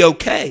given the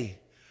okay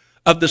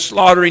of the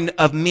slaughtering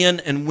of men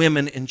and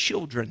women and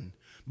children.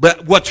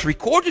 But what's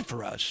recorded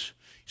for us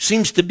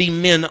seems to be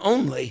men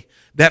only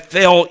that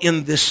fell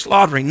in this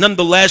slaughtering.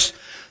 Nonetheless,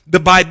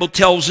 the Bible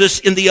tells us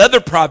in the other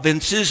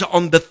provinces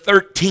on the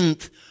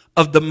 13th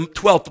of the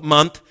 12th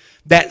month,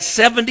 that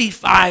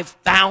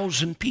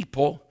 75,000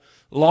 people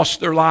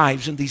lost their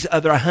lives in these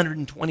other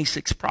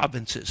 126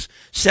 provinces.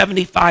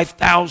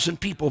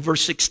 75,000 people,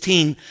 verse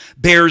 16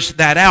 bears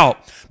that out.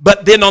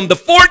 But then on the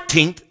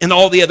 14th, in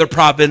all the other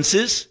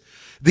provinces,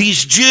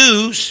 these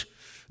Jews,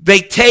 they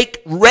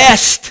take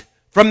rest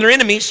from their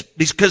enemies,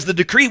 because the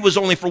decree was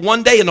only for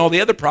one day in all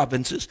the other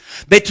provinces.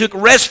 They took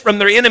rest from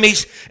their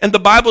enemies, and the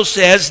Bible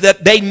says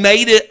that they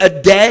made it a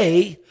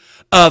day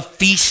of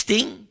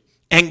feasting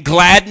and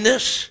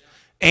gladness,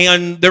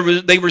 and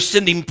they were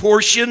sending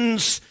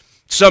portions.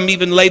 Some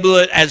even label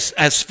it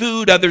as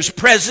food, others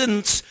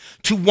presents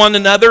to one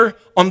another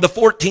on the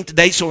 14th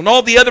day. So in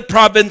all the other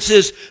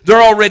provinces,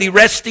 they're already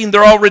resting,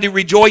 they're already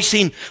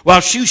rejoicing, while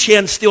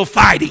Shushan's still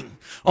fighting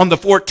on the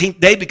 14th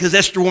day, because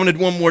Esther wanted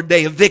one more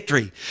day of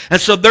victory. And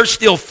so they're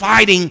still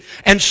fighting,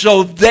 and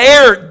so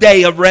their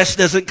day of rest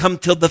doesn't come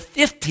till the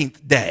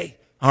 15th day.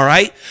 All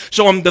right?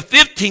 So on the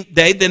 15th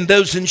day, then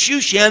those in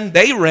Shushan,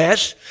 they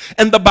rest,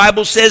 and the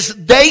Bible says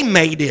they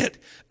made it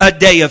a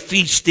day of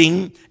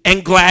feasting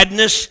and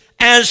gladness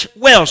as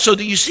well. So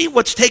do you see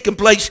what's taking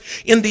place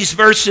in these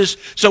verses?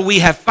 So we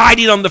have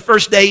fighting on the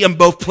first day in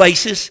both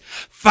places,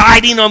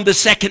 fighting on the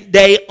second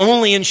day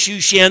only in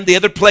Shushan. The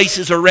other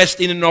places are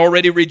resting and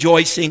already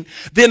rejoicing.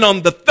 Then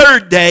on the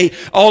third day,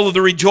 all of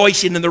the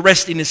rejoicing and the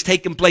resting is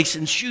taking place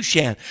in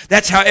Shushan.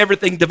 That's how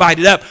everything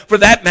divided up. For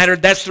that matter,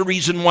 that's the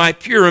reason why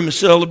Purim is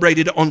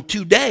celebrated on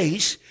 2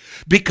 days,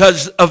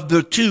 because of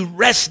the 2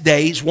 rest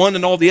days, one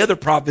in all the other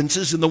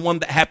provinces, and the one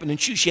that happened in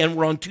Shushan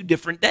were on 2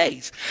 different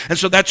days. And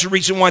so that's the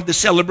reason why the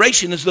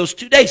celebration is those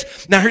 2 days.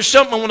 Now here's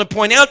something I want to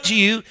point out to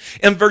you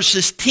in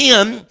verses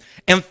 10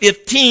 and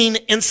 15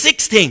 and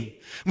 16.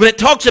 When it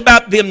talks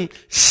about them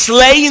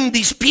slaying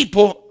these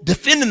people,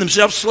 defending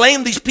themselves,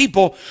 slaying these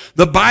people,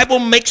 the Bible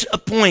makes a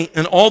point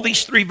in all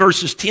these 3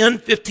 verses, 10,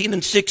 15,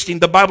 and 16.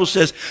 The Bible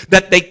says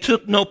that they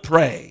took no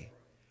prey,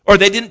 or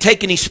they didn't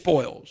take any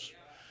spoils,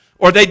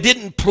 or they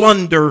didn't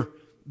plunder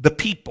the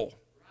people.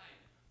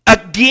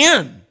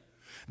 Again,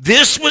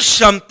 this was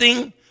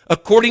something,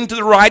 according to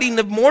the writing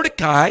of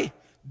Mordecai,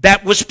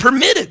 that was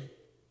permitted,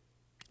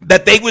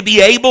 that they would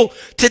be able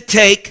to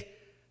take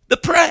the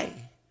prey.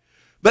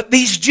 But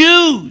these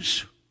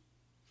Jews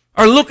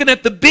are looking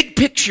at the big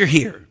picture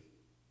here.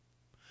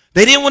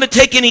 They didn't want to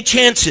take any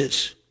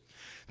chances.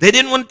 They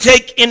didn't want to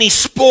take any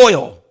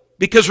spoil,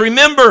 because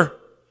remember,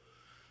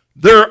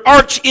 their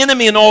arch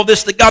enemy in all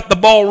this that got the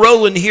ball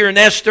rolling here in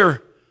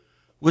Esther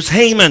was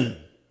Haman,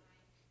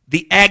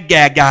 the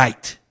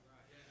Agagite,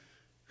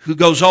 who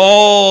goes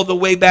all the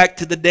way back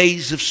to the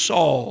days of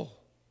Saul,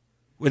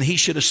 when he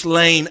should have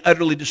slain,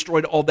 utterly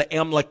destroyed all the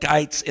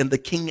Amalekites, and the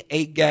king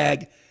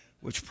Agag,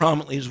 which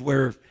prominently is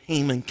where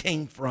Haman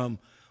came from,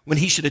 when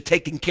he should have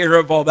taken care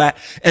of all that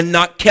and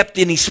not kept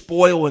any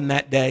spoil in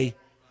that day.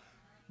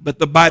 But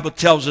the Bible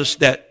tells us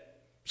that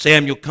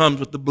Samuel comes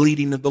with the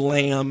bleating of the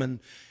lamb, and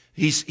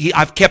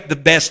I've kept the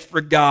best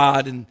for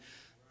God. And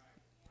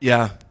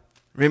yeah,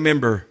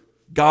 remember,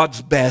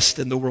 God's best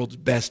and the world's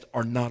best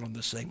are not on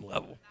the same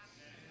level.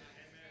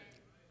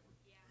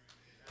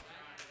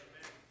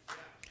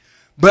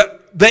 But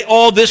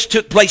all this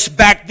took place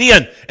back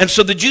then. And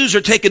so the Jews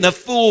are taking a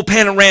full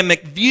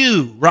panoramic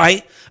view,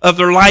 right, of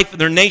their life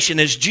and their nation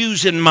as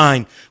Jews in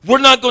mind. We're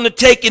not going to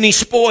take any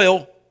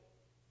spoil,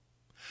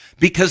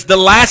 because the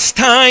last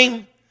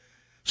time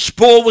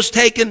spoil was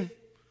taken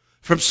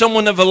from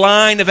someone of a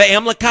line of an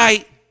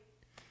Amalekite,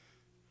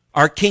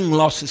 our king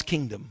lost his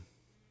kingdom.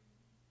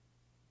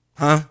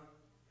 Huh?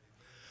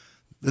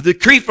 The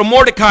decree from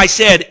Mordecai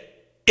said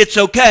it's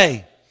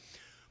okay.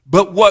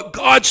 But what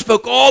God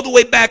spoke all the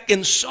way back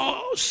in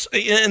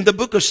the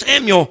book of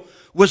Samuel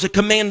was a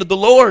command of the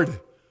Lord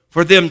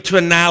for them to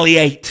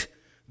annihilate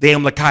the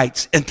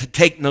Amalekites and to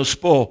take no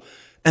spoil.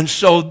 And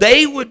so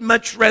they would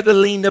much rather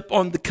lean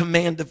upon the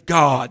command of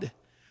God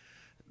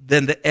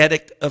than the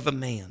edict of a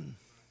man.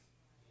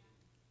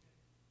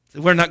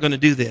 So we're not going to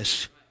do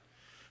this.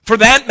 For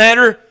that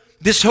matter,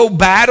 this whole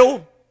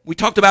battle, we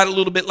talked about it a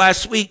little bit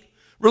last week,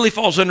 really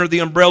falls under the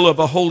umbrella of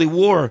a holy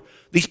war.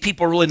 These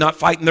people are really not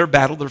fighting their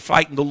battle. They're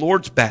fighting the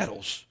Lord's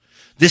battles.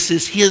 This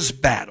is his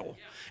battle.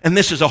 And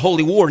this is a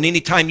holy war. And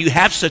anytime you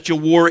have such a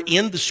war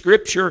in the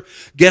scripture,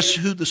 guess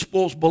who the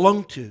spoils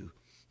belong to?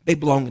 They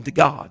belong to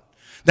God.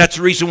 That's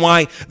the reason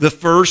why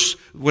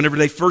whenever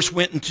they first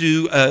went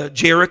into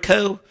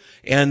Jericho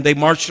and they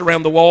marched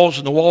around the walls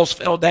and the walls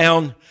fell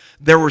down,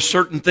 there were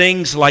certain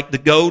things like the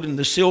gold and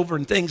the silver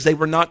and things they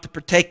were not to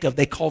partake of.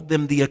 They called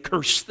them the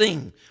accursed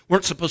thing.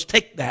 Weren't supposed to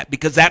take that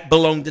because that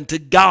belonged unto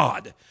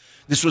God.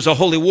 This was a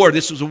holy war.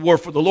 This was a war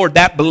for the Lord.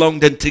 That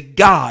belonged unto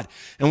God.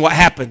 And what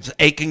happens?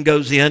 Achan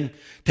goes in,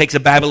 takes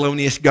a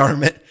Babylonian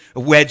garment, a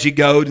wedge of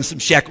gold, and some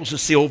shekels of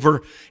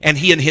silver, and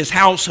he and his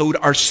household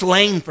are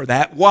slain for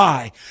that.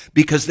 Why?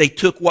 Because they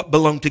took what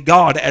belonged to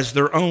God as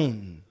their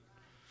own.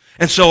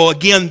 And so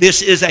again,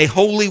 this is a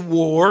holy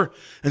war.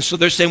 And so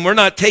they're saying, we're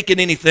not taking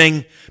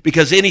anything,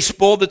 because any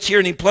spoil that's here,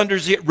 any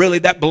plunders here, really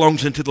that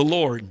belongs unto the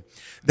Lord.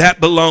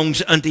 That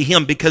belongs unto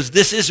him, because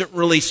this isn't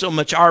really so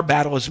much our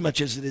battle as much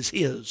as it is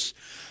his,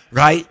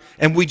 right?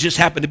 And we just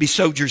happen to be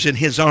soldiers in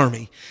his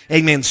army,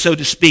 amen, so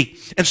to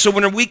speak. And so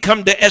when we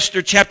come to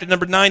Esther chapter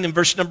number 9 and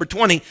verse number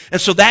 20,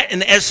 and so that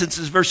in essence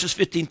is verses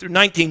 15 through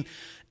 19.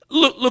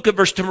 Look at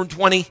verse number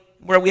 20,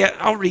 where we at.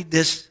 I'll read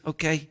this,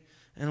 okay?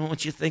 I don't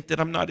want you to think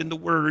that I'm not in the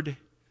word.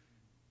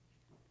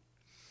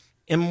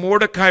 And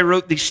Mordecai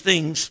wrote these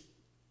things.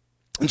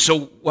 And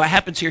so what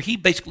happens here, he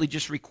basically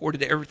just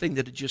recorded everything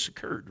that had just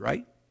occurred,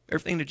 right?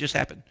 Everything that just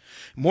happened.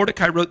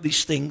 Mordecai wrote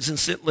these things and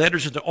sent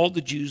letters unto all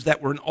the Jews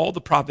that were in all the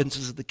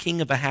provinces of the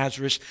king of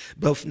Ahasuerus,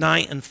 both nigh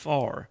and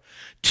far,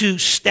 to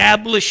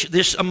establish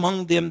this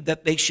among them,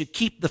 that they should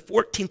keep the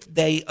 14th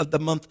day of the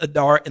month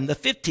Adar and the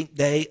 15th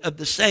day of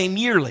the same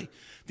yearly.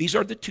 These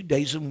are the 2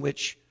 days in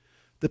which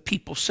the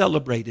people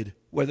celebrated,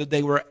 whether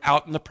they were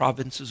out in the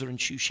provinces or in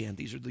Shushan.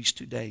 These are these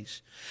 2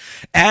 days.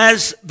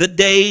 As the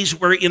days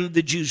wherein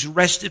the Jews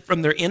rested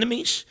from their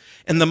enemies,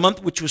 and the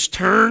month which was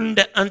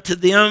turned unto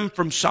them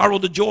from sorrow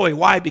to joy.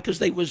 Why? Because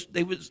they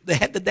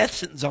had the death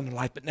sentence on their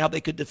life, but now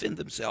they could defend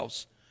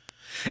themselves.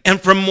 And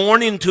from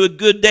mourning to a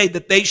good day,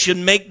 that they should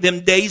make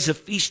them days of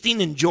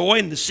feasting and joy,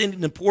 and the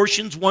sending of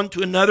portions one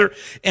to another,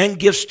 and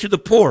gifts to the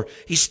poor.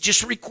 He's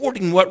just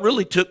recording what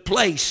really took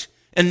place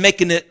and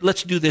making it,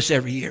 let's do this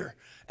every year.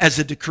 As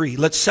a decree.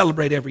 Let's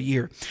celebrate every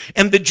year.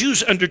 And the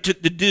Jews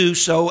undertook to do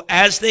so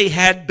as they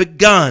had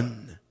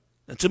begun.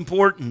 That's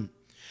important.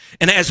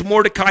 And as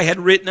Mordecai had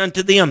written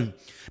unto them,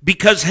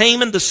 because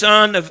Haman the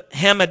son of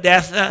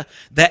Hammedatha,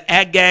 the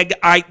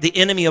Agagite, the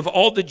enemy of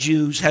all the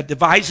Jews, had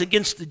devised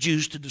against the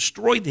Jews to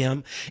destroy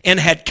them, and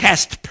had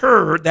cast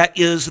pur, that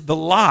is the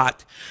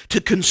lot,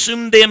 to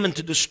consume them and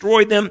to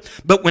destroy them.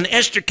 But when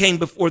Esther came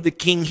before the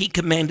king, he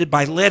commanded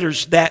by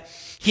letters that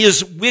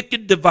his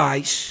wicked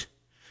device,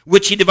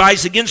 which he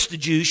devised against the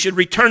Jews, should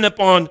return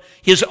upon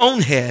his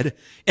own head,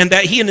 and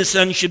that he and his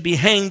son should be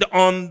hanged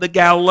on the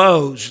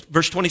gallows.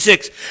 Verse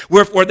 26,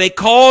 wherefore they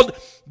called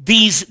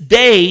these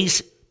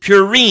days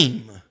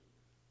Purim.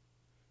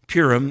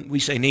 Purim, we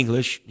say in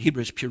English,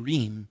 Hebrew is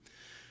Purim.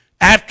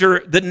 After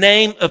the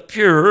name of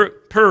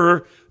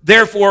Pur,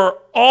 therefore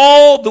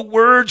all the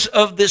words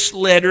of this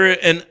letter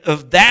and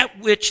of that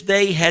which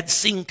they had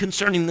seen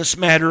concerning this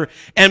matter,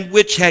 and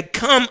which had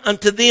come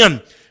unto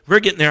them. We're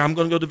getting there. I'm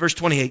going to go to verse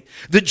 28.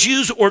 The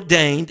Jews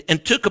ordained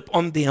and took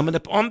upon them and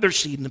upon their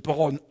seed and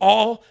upon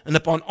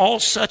all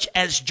such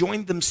as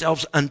joined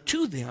themselves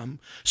unto them,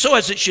 so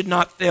as it should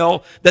not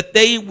fail, that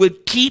they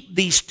would keep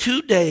these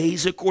 2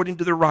 days according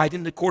to their right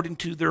and according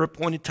to their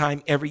appointed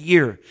time every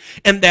year,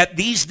 and that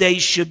these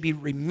days should be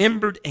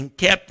remembered and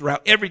kept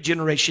throughout every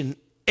generation,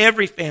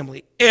 every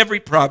family, every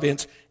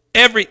province,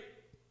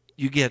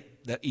 you get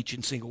that each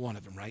and single one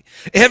of them, right?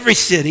 Every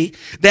city,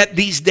 that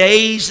these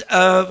days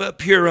of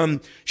Purim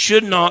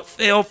should not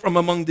fail from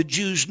among the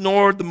Jews,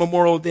 nor the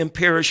memorial of them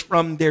perish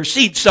from their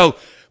seed. So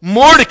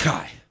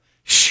Mordecai,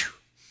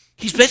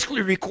 he's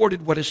basically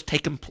recorded what has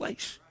taken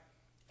place.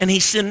 And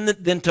he sent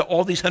it then to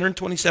all these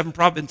 127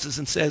 provinces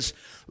and says,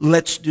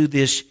 let's do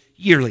this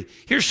yearly.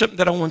 Here's something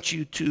that I want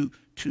you to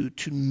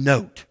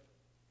note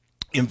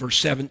in verse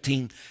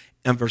 17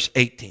 and verse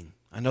 18.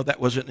 I know that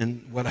wasn't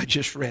in what I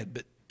just read,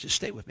 but just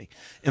stay with me.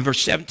 In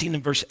verse 17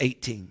 and verse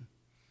 18,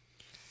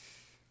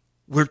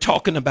 we're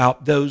talking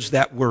about those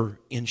that were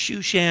in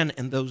Shushan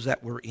and those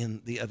that were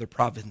in the other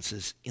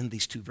provinces in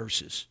these 2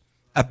 verses,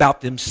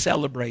 about them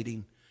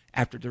celebrating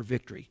after their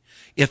victory.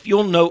 If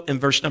you'll note in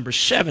verse number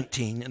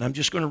 17, and I'm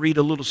just going to read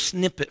a little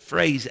snippet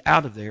phrase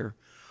out of there,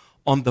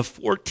 on the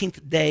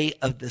 14th day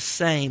of the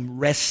same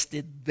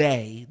rested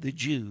they, the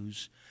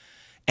Jews,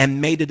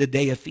 and made it a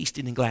day of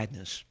feasting and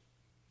gladness.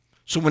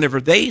 So whenever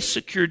they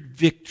secured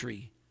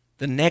victory,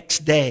 the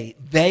next day,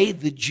 they,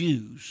 the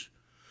Jews,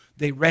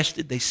 they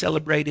rested, they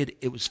celebrated,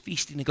 it was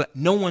feasting and gladness.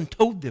 No one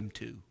told them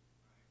to.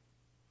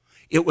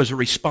 It was a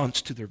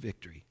response to their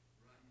victory.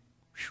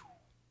 Whew.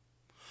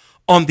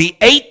 On the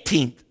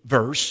 18th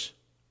verse,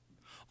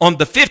 on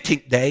the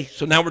 15th day,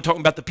 so now we're talking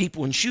about the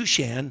people in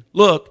Shushan,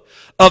 look,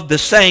 of the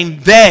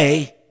same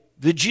they,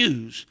 the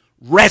Jews,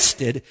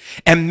 rested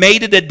and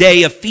made it a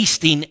day of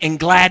feasting and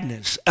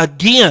gladness.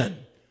 Again,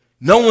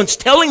 no one's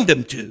telling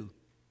them to.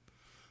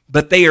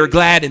 But they are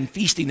glad and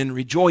feasting and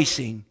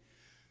rejoicing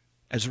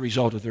as a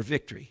result of their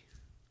victory.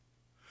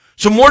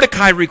 So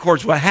Mordecai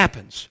records what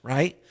happens,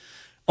 right?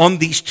 On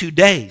these 2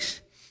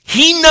 days.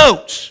 He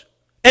notes,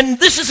 and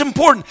this is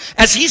important,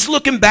 as he's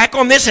looking back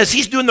on this, as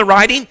he's doing the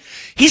writing,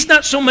 he's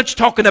not so much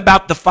talking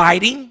about the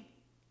fighting.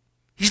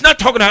 He's not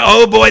talking about,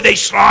 oh boy, they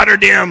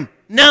slaughtered him.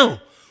 No.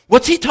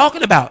 What's he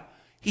talking about?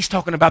 He's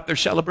talking about their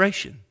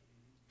celebration.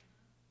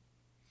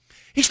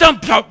 He's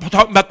not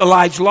talking about the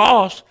lives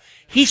lost.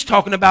 He's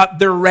talking about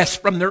their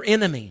rest from their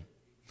enemy.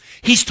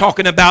 He's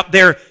talking about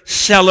their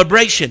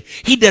celebration.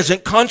 He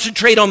doesn't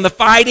concentrate on the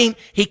fighting.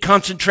 He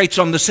concentrates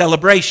on the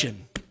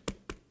celebration.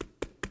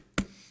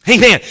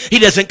 Amen. He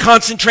doesn't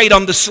concentrate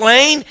on the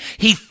slain.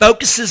 He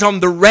focuses on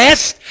the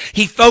rest.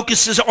 He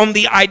focuses on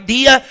the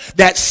idea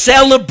that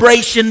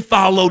celebration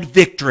followed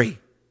victory.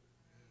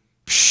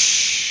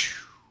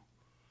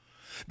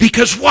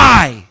 Because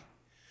why?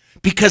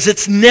 Because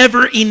it's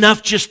never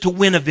enough just to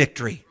win a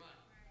victory.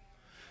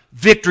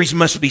 Victories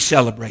must be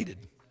celebrated.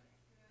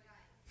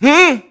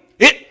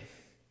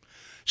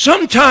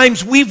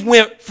 Sometimes we've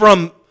went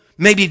from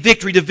maybe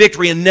victory to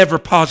victory and never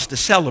paused to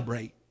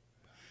celebrate.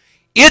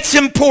 It's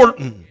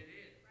important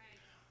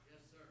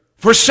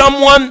for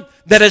someone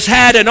that has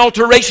had an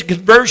alteration,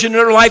 conversion in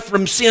their life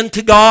from sin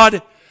to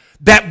God,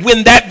 that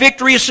when that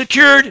victory is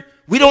secured,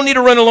 we don't need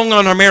to run along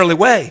on our merry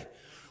way.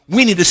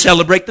 We need to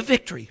celebrate the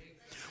victory.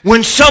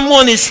 When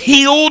someone is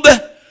healed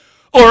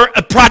or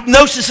a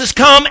prognosis has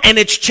come and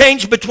it's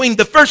changed between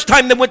the first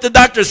time they went to the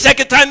doctor, the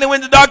second time they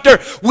went to the doctor,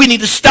 we need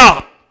to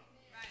stop.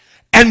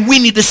 And we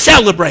need to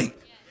celebrate.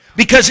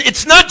 Because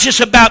it's not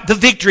just about the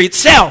victory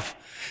itself.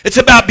 It's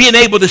about being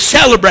able to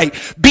celebrate,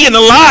 being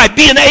alive,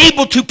 being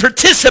able to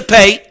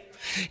participate.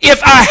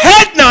 If I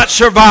had not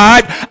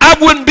survived, I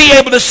wouldn't be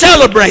able to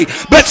celebrate.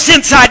 But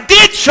since I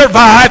did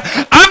survive,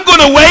 I'm going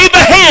to wave a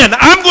hand.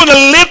 I'm going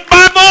to lift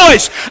my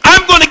voice.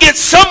 I'm going to get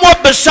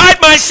somewhat beside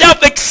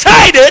myself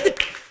excited.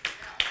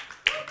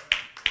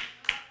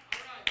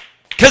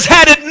 Because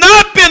had it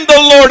not been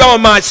the Lord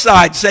on my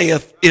side,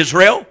 saith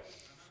Israel,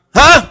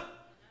 I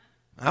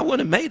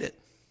wouldn't have made it.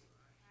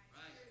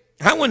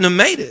 I wouldn't have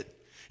made it.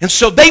 And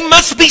so they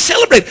must be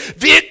celebrated.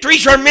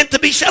 Victories are meant to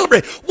be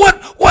celebrated.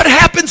 What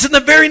happens in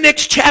the very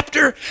next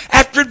chapter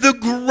after the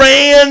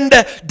grand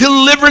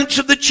deliverance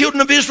of the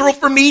children of Israel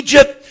from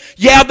Egypt?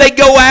 Yeah, they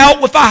go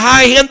out with a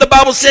high hand, the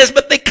Bible says,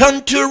 but they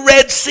come to a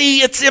Red Sea.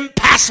 It's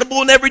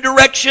impassable in every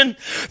direction.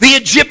 The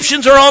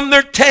Egyptians are on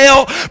their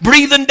tail,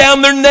 breathing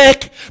down their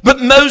neck.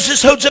 But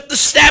Moses holds up the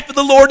staff of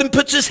the Lord and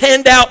puts his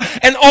hand out,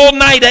 and all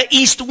night an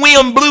east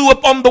wind blew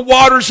upon the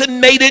waters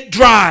and made it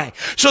dry,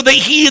 so that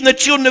he and the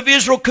children of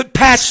Israel could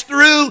pass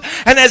through.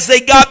 And as they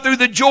got through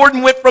the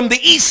Jordan, went from the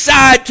east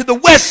side to the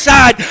west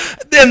side,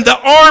 then the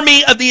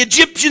army of the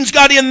Egyptians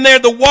got in there,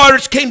 the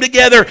waters came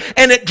together,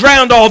 and it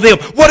drowned all them.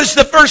 What is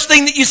the first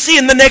thing that you see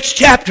in the next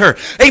chapter?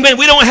 Amen.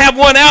 We don't have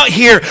one out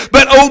here,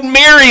 but old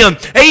Miriam,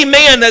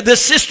 amen, the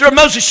sister of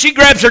Moses, she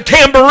grabs her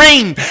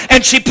tambourine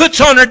and she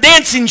puts on her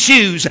dancing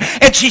shoes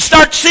and she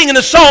starts singing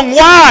a song.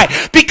 Why?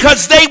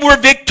 Because they were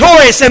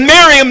victorious, and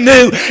Miriam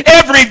knew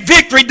every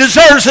victory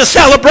deserves a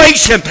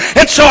celebration.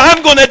 And so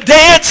I'm going to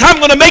dance, I'm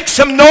going to make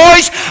some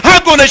noise,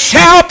 I'm going to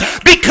shout,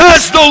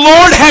 because the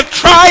Lord have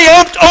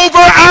triumphed over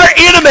our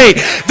enemy.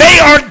 They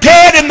are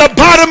dead in the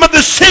bottom of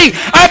the sea.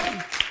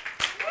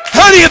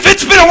 Honey, if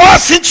it's been a while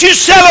since you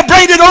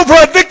celebrated over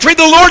a victory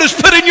the Lord has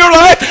put in your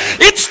life,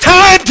 it's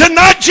time to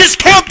not just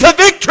count the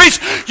victories.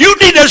 You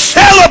need to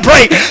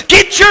celebrate.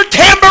 Get your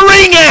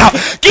tambourine out.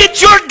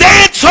 Get your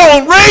dance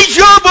on. Raise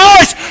your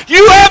voice.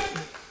 You have...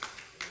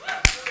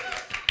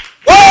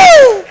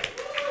 Woo!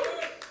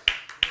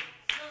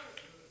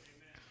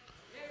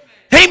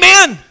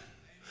 Amen.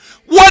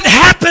 What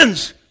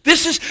happens?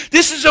 This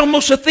is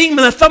almost a theme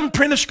and a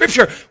thumbprint of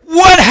Scripture.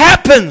 What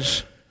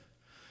happens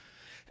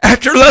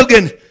after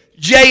Logan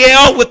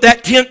JL with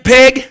that tent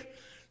peg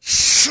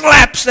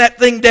slaps that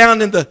thing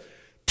down in the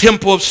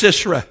temple of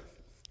Sisera?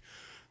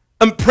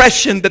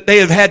 Impression that they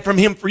have had from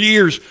him for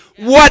years.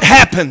 What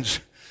happens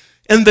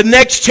in the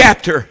next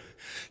chapter?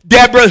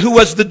 Deborah, who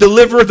was the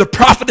deliverer, the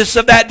prophetess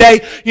of that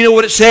day, you know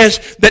what it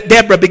says? That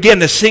Deborah began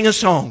to sing a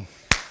song.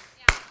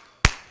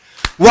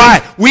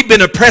 Why? We've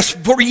been oppressed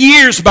for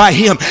years by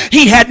him.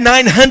 He had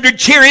 900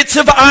 chariots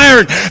of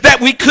iron that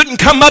we couldn't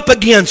come up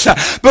against.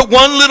 But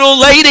one little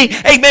lady,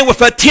 amen,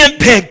 with a tent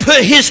peg,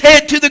 put his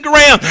head to the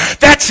ground.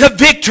 That's a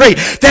victory.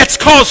 That's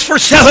cause for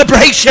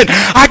celebration.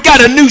 I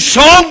got a new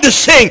song to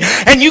sing.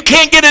 And you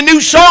can't get a new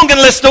song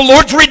unless the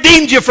Lord's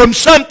redeemed you from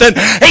something.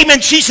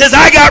 Amen. She says,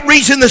 I got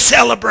reason to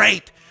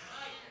celebrate.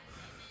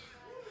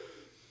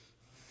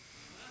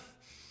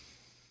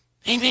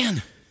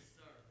 Amen.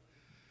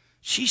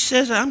 She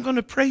says, I'm going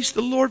to praise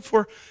the Lord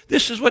for,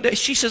 this is what,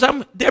 she says,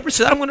 Deborah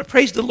says, I'm going to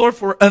praise the Lord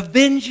for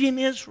avenging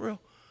Israel.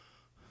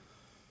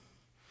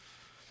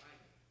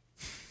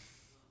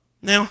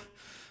 Now,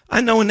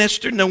 I know in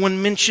Esther, no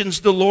one mentions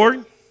the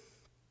Lord.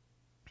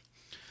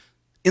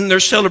 In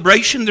their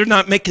celebration, they're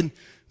not making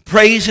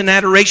praise and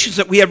adorations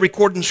that we have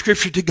recorded in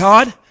Scripture to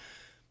God.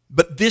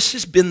 But this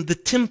has been the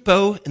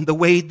tempo and the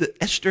way that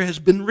Esther has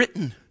been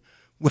written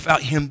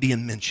without him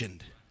being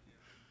mentioned.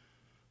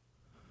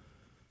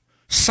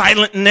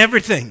 Silent in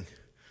everything.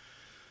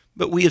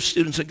 But we as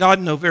students of God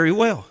know very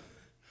well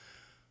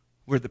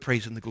where the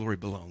praise and the glory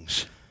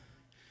belongs.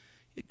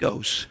 It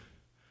goes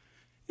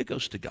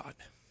to God.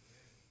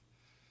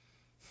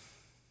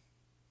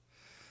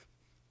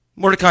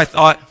 Mordecai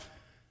thought,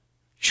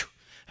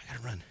 I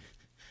gotta run.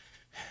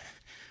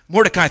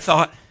 Mordecai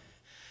thought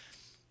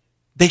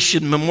they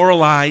should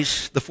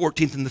memorialize the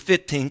 14th and the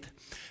 15th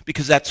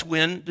because that's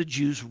when the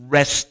Jews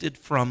rested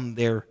from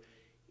their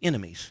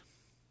enemies.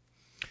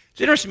 It's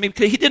interesting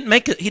because he didn't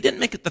make it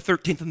the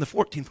 13th and the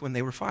 14th when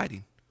they were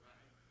fighting.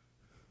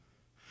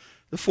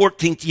 The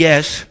 14th,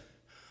 yes,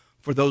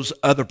 for those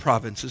other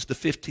provinces, the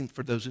 15th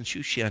for those in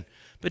Shushan.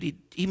 But he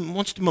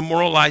wants to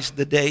memorialize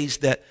the days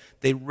that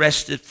they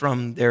rested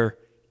from their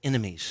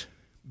enemies.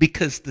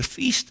 Because the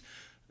feast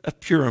of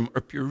Purim,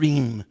 or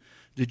Purim,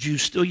 the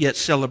Jews still yet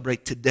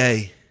celebrate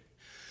today,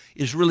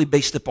 is really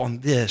based upon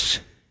this.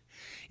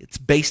 It's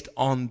based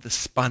on the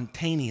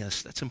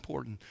spontaneous, that's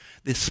important,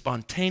 the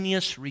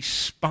spontaneous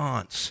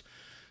response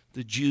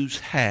the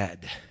Jews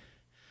had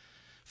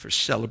for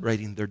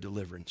celebrating their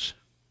deliverance.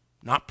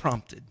 Not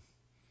prompted,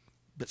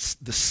 But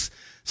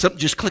something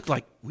just clicked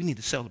like, we need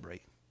to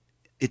celebrate.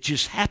 It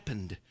just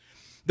happened.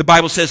 The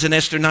Bible says in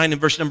Esther 9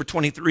 and verse number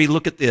 23,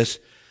 look at this.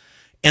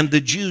 And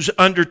the Jews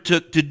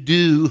undertook to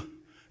do,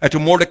 after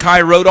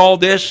Mordecai wrote all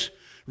this,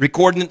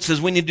 recording it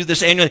says we need to do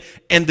this annually,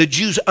 and the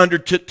Jews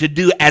undertook to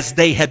do as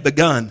they had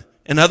begun.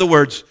 In other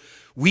words,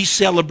 we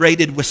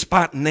celebrated with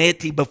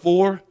spontaneity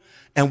before,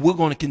 and we're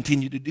going to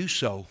continue to do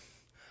so.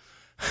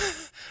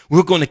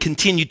 We're going to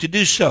continue to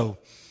do so.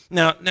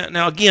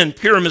 Now again,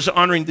 Purim is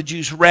honoring the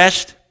Jews'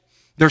 rest,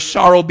 their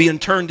sorrow being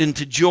turned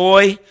into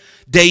joy,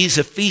 days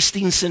of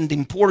feasting,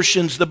 sending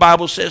portions, the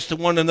Bible says, to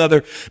one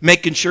another,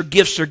 making sure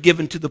gifts are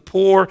given to the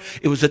poor.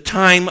 It was a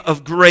time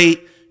of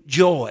great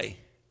joy.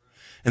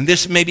 And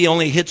this maybe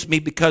only hits me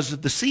because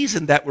of the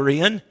season that we're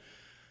in,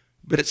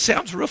 but it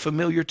sounds real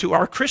familiar to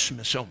our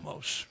Christmas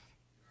almost.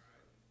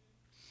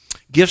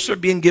 Gifts are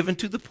being given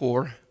to the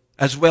poor,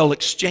 as well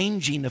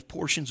exchanging of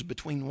portions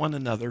between one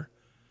another.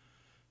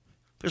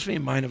 Puts me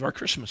in mind of our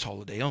Christmas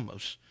holiday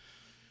almost.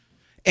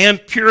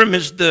 And Purim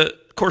is the,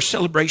 of course,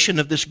 celebration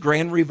of this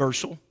grand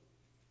reversal,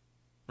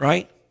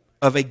 right?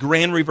 Of a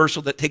grand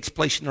reversal that takes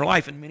place in their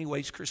life. In many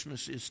ways,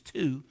 Christmas is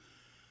too,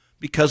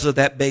 because of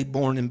that babe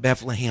born in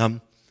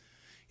Bethlehem,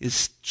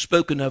 is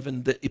spoken of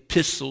in the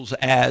epistles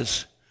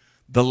as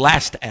the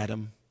last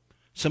Adam.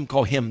 Some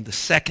call him the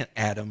second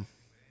Adam.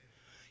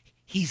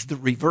 He's the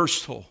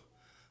reversal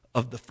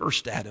of the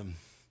first Adam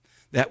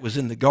that was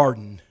in the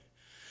garden.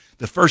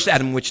 The first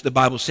Adam, which the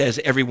Bible says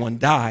everyone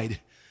died,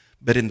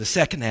 but in the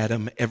second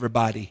Adam,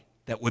 everybody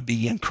that would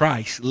be in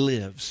Christ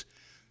lives.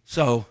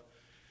 So,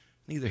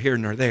 neither here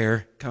nor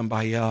there, come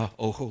by oh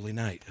holy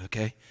night,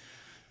 okay?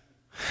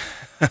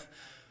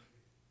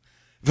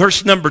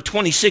 Verse number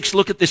 26,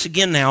 look at this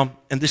again now,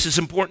 and this is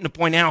important to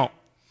point out.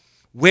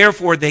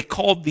 Wherefore they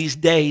called these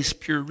days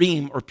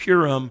Purim or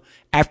Purim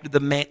after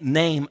the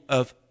name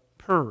of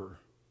Pur.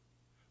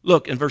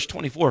 Look in verse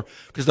 24,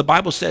 because the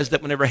Bible says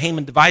that whenever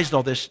Haman devised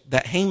all this,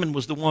 that Haman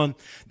was the one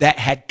that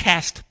had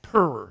cast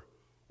Pur,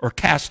 or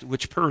cast,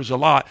 which Pur is a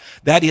lot.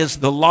 That is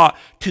the lot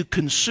to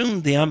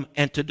consume them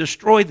and to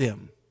destroy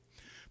them.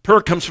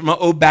 Pur comes from an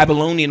old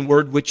Babylonian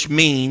word which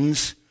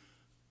means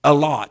a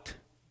lot,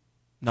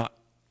 not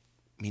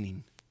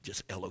meaning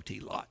just L-O-T,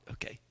 lot,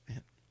 okay?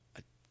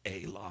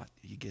 A lot,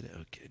 you get it?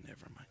 Okay,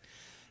 never mind.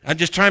 I'm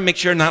just trying to make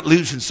sure I'm not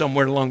losing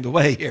somewhere along the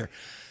way here.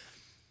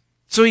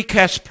 So he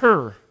cast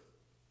Pur.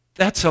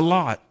 That's a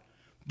lot.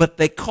 But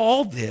they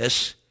call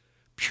this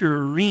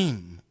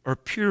Purim or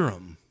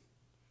Purim.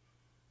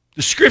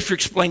 The scripture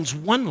explains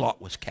one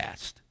lot was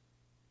cast.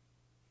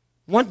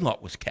 One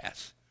lot was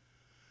cast.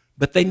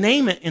 But they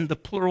name it in the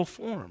plural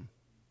form.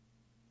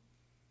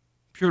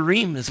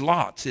 Purim is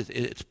lots.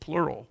 It's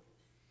plural.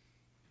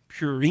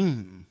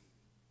 Purim.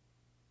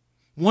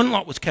 One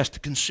lot was cast to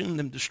consume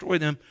them, destroy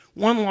them.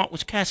 One lot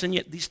was cast, and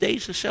yet these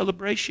days of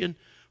celebration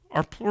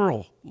are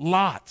plural.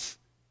 Lots.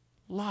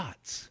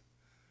 Lots.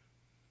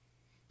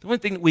 The only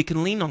thing that we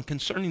can lean on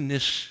concerning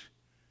this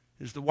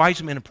is the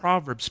wise man of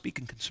Proverbs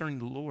speaking concerning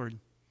the Lord.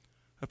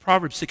 In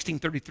Proverbs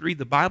 16:33,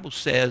 the Bible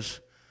says,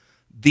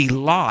 the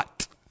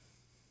lot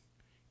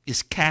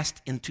is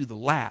cast into the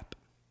lap,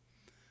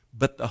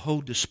 but the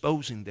whole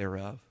disposing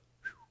thereof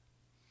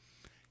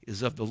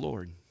is of the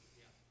Lord.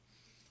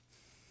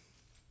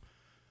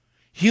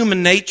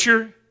 Human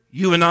nature,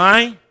 you and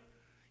I,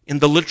 in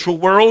the literal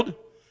world,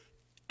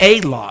 a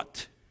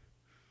lot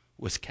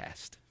was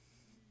cast.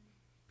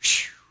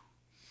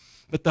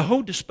 But the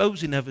whole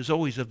disposing of is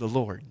always of the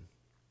Lord.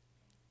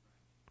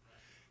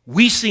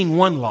 We seen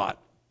one lot,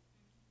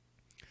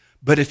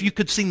 but if you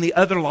could see the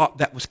other lot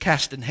that was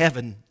cast in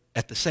heaven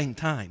at the same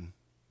time,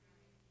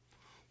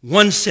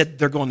 one said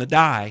they're going to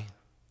die.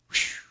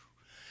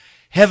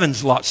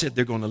 Heaven's lot said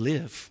they're going to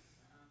live.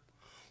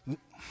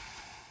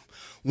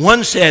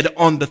 One said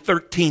on the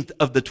 13th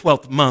of the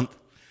 12th month,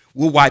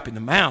 we're wiping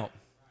them out.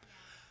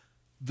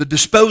 The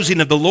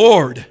disposing of the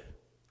Lord,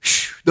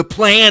 the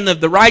plan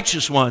of the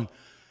righteous one,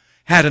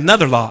 had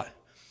another lot.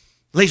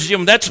 Ladies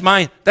and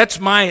gentlemen, that's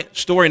my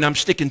story, and I'm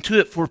sticking to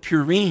it for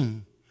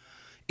Purim.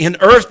 In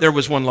earth, there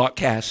was one lot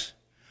cast,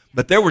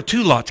 but there were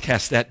two lots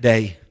cast that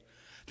day.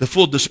 The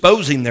full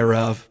disposing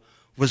thereof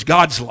was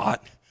God's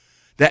lot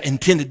that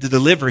intended to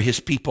deliver his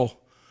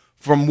people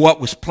from what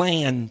was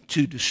planned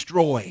to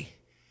destroy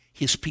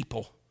his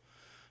people.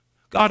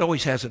 God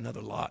always has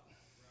another lot.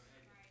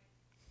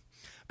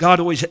 God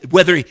always,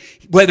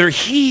 whether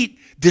he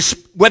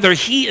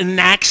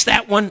enacts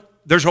that one,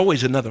 there's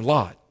always another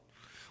lot.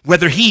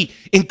 Whether he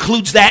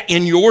includes that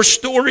in your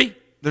story,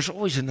 there's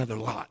always another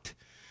lot.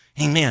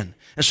 Amen.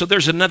 And so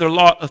there's another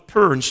lot of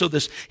Pur. And so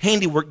this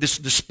handiwork, this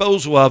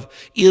disposal of,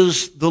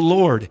 is the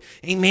Lord.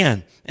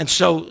 Amen. And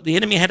so the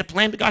enemy had a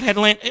plan, but God had a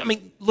plan. I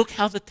mean, look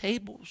how the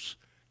tables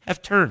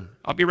have turned.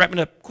 I'll be wrapping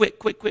up.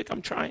 Quick.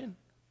 I'm trying.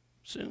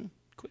 Soon.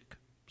 Quick.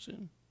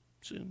 Soon.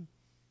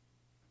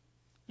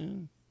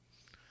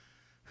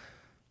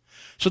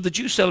 So the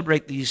Jews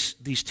celebrate these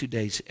 2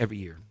 days every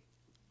year.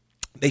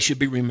 They should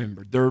be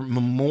remembered. Their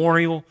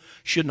memorial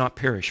should not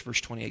perish. Verse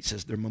 28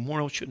 says their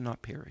memorial should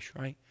not perish,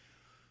 right?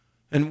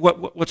 And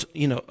what's,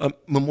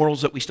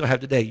 memorials that we still have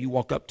today? You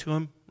walk up to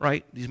them,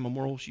 right? These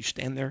memorials, you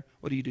stand there.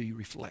 What do? You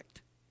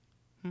reflect.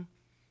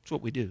 That's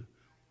what we do.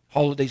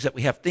 Holidays that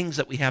we have, things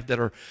that we have that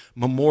are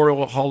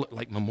memorial,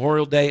 like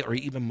Memorial Day, or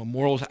even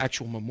memorials,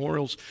 actual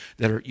memorials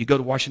that are, you go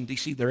to Washington,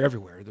 D.C., they're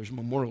everywhere. There's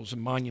memorials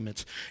and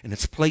monuments, and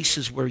it's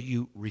places where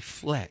you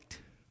reflect.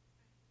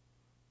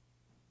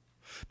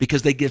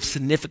 Because they give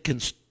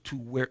significance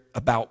to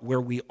about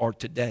where we are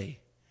today.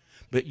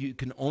 But you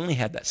can only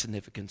have that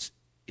significance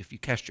if you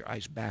cast your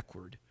eyes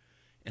backward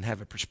and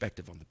have a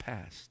perspective on the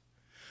past.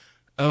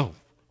 Oh,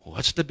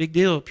 what's the big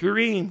deal?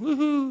 Purim,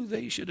 woohoo,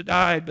 they should have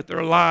died, but they're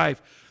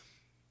alive.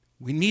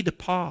 We need to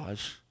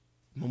pause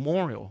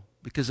memorial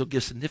because it'll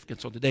give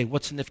significance on today.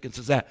 What significance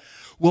is that?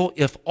 Well,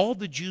 if all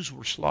the Jews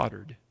were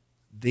slaughtered,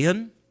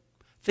 then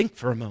think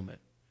for a moment.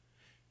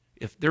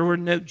 If there were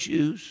no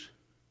Jews,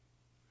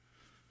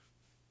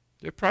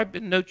 there'd probably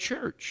been no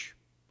church.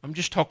 I'm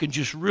just talking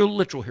just real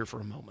literal here for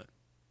a moment.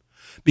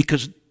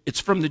 Because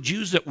it's from the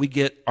Jews that we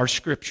get our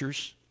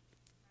scriptures.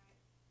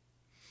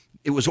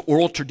 It was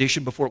oral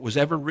tradition before it was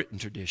ever written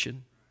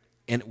tradition,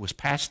 and it was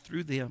passed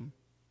through them.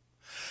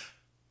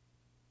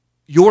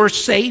 Your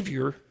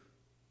Savior,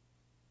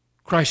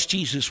 Christ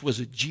Jesus, was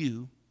a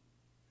Jew.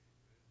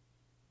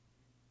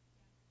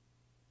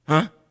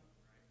 Huh?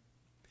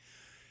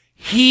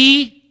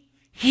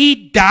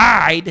 He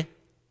died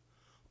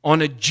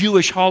on a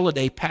Jewish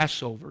holiday,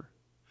 Passover.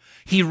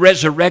 He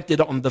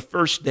resurrected on the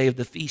first day of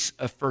the Feast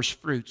of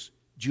First Fruits,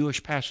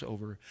 Jewish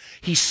Passover.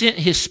 He sent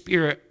his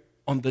Spirit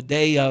on the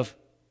day of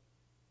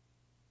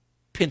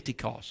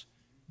Pentecost,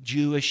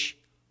 Jewish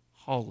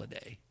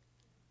holiday.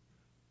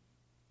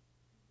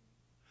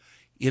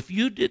 If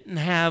you didn't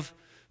have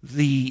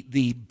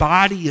the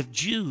body of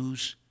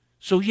Jews,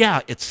 so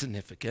yeah, it's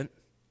significant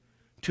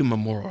to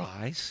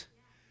memorialize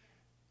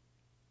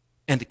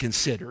and to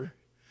consider.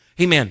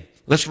 Amen.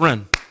 Let's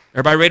run.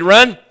 Everybody ready to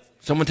run?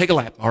 Someone take a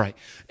lap. All right.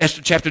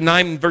 Esther chapter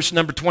 9, verse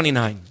number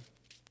 29.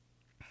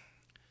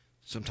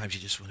 Sometimes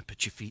you just want to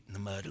put your feet in the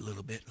mud a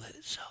little bit and let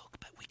it soak,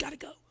 but we got to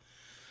go.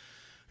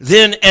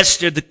 Then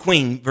Esther the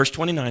queen, verse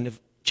 29 of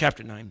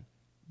chapter 9.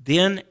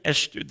 Then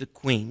Esther the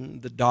queen,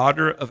 the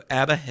daughter of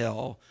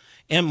Abihail,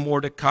 and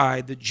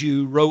Mordecai the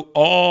Jew wrote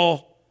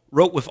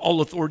with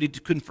all authority to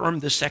confirm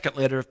the second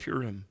letter of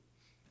Purim.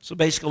 So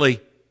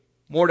basically,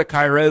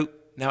 Mordecai wrote.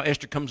 Now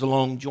Esther comes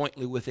along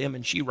jointly with him,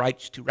 and she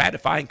writes to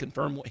ratify and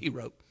confirm what he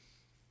wrote.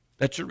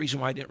 That's the reason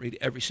why I didn't read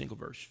every single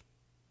verse.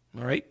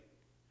 All right?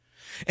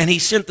 And he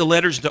sent the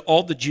letters to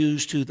all the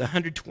Jews to the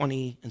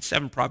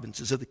 127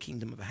 provinces of the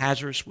kingdom of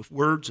Ahasuerus with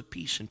words of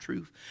peace and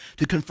truth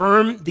to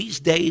confirm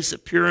these days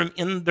of Purim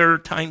in their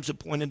times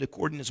appointed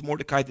according as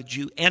Mordecai the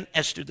Jew and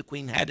Esther the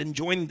queen had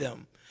enjoined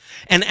them.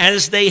 And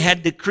as they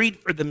had decreed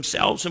for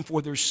themselves and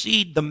for their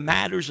seed the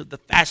matters of the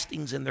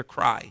fastings and their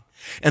cry.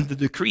 And the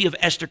decree of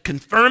Esther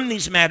confirmed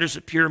these matters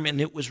of Purim,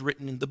 and it was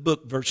written in the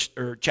book,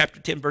 chapter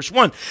 10, verse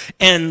 1.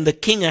 And the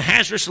king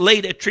Ahasuerus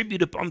laid a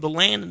tribute upon the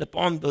land and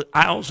upon the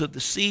isles of the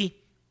sea,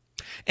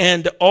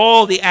 and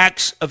all the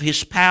acts of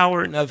his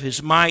power and of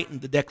his might and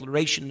the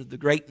declaration of the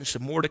greatness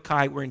of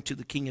Mordecai whereunto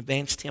the king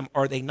advanced him,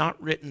 are they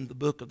not written in the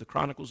book of the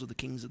chronicles of the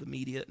kings of the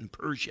Media and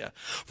Persia?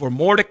 For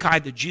Mordecai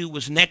the Jew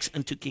was next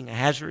unto King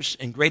Ahasuerus,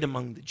 and great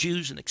among the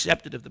Jews, and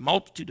accepted of the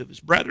multitude of his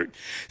brethren,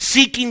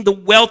 seeking the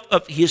wealth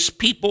of his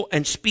people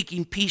and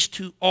speaking peace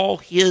to all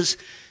his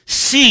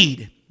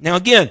seed. Now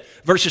again,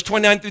 verses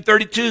 29 through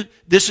 32,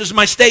 this is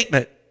my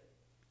statement.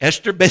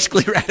 Esther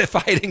basically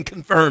ratified and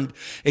confirmed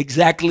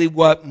exactly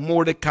what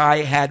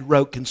Mordecai had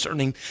wrote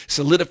concerning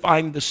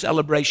solidifying the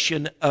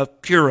celebration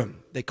of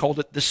Purim. They called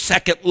it the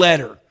second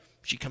letter.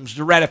 She comes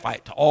to ratify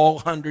it to all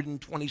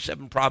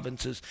 127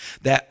 provinces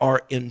that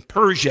are in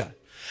Persia.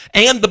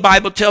 And the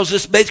Bible tells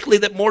us basically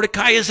that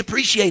Mordecai is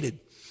appreciated.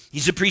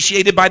 He's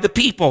appreciated by the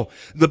people.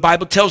 The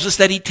Bible tells us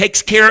that he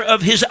takes care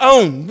of his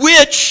own,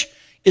 which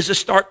is a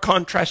stark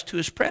contrast to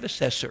his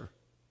predecessor,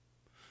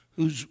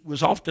 who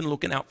was often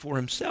looking out for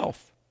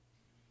himself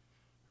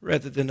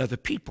rather than other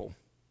people.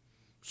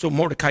 So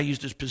Mordecai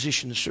used his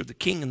position to serve the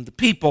king and the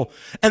people.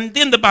 And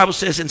then the Bible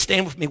says, and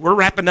stand with me, we're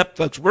wrapping up,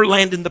 folks. We're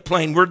landing the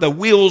plane. The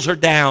wheels are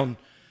down.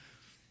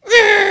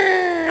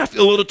 I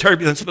feel a little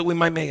turbulence, but we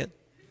might make it.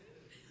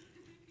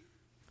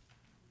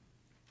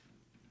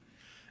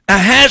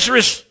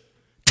 Ahasuerus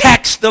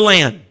taxed the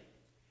land.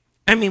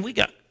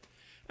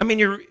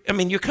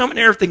 You're coming,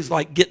 everything's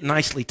like getting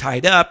nicely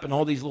tied up and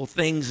all these little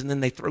things, and then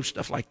they throw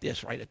stuff like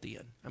this right at the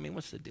end.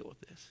 What's the deal with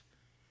this?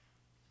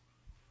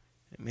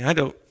 I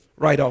don't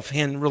right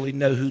offhand really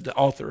know who the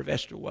author of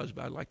Esther was,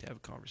 but I'd like to have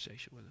a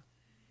conversation with him.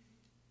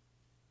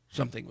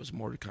 Something was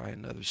Mordecai,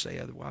 and others say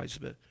otherwise,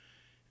 but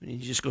you're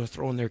just going to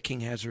throw in there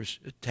King Ahasuerus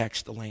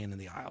taxed the land and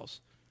the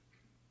isles.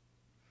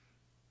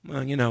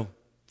 Well,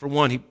 for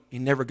one, he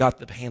never got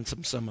the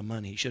handsome sum of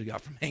money he should have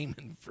got from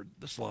Haman for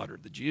the slaughter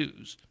of the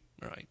Jews,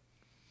 right?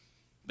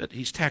 But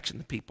he's taxing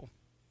the people.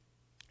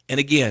 And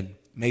again,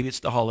 maybe it's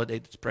the holiday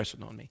that's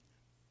pressing on me,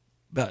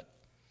 but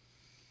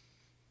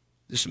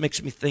this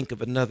makes me think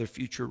of another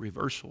future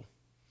reversal,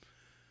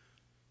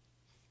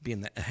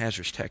 being that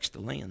Ahasuerus taxed the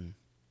land.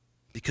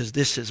 Because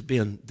this has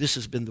been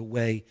the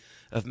way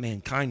of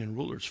mankind and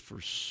rulers for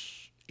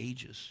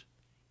ages.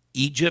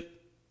 Egypt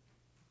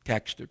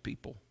taxed their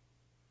people.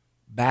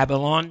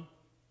 Babylon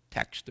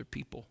taxed their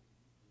people.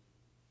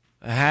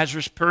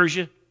 Ahasuerus,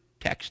 Persia,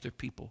 taxed their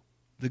people.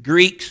 The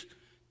Greeks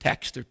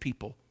taxed their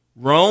people.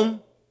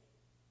 Rome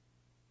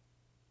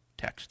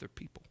taxed their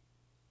people.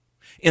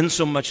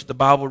 Insomuch the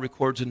Bible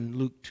records in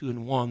Luke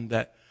 2:1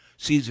 that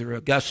Caesar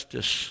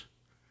Augustus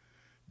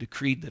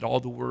decreed that all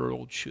the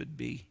world should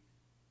be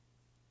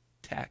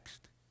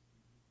taxed.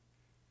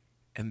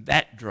 And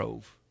that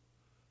drove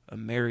a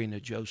Mary and a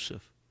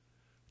Joseph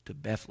to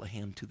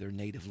Bethlehem, to their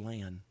native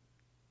land,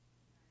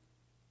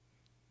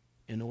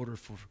 in order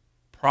for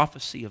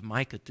prophecy of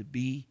Micah to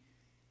be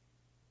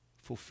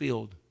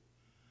fulfilled,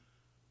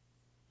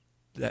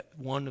 that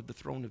one of the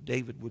throne of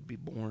David would be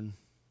born,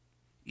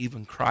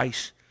 even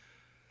Christ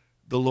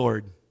the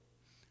Lord.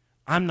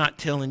 I'm not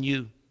telling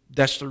you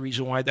that's the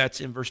reason why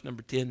that's in verse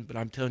number 10, but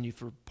I'm telling you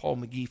for Paul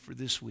McGee for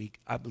this week,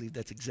 I believe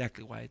that's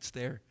exactly why it's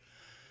there.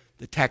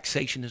 The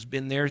taxation has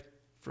been there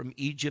from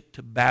Egypt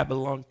to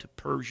Babylon to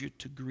Persia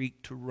to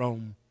Greek to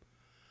Rome.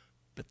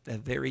 But that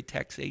very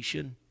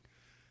taxation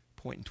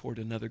pointing toward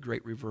another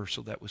great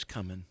reversal that was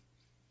coming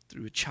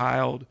through a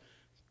child,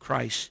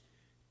 Christ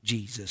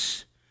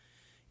Jesus.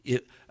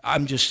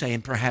 I'm just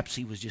saying perhaps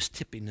he was just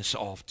tipping us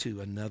off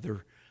to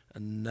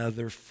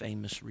another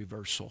famous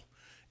reversal.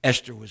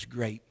 Esther was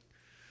great.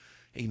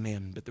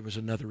 Amen. But there was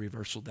another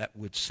reversal that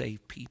would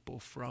save people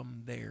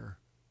from their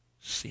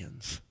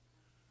sins.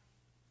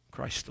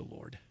 Christ the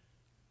Lord.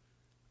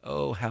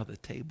 Oh, how the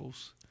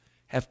tables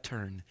have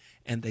turned,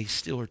 and they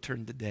still are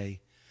turned today.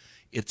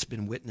 It's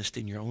been witnessed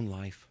in your own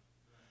life,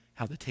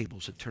 how the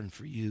tables have turned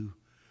for you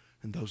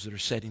and those that are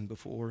sitting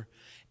before.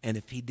 And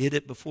if he did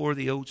it before,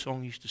 the old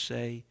song used to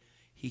say,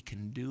 he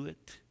can do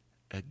it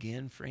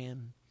again,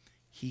 friend.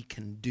 He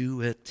can do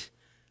it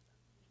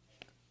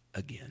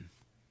again.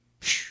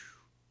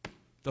 Whew.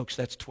 Folks,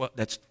 that's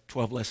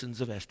 12 lessons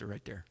of Esther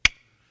right there.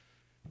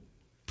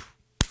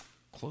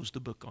 Close the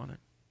book on it.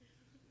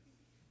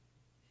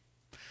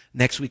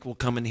 Next week we'll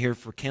come in here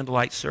for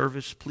candlelight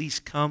service. Please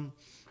come.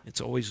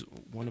 It's always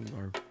one of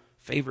our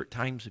favorite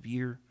times of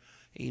year.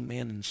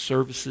 Amen. And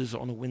services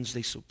on a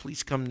Wednesday. So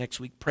please come next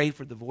week. Pray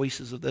for the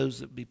voices of those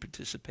that will be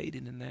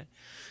participating in that.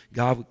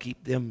 God would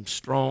keep them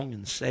strong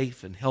and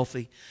safe and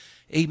healthy.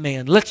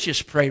 Amen. Let's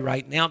just pray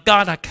right now.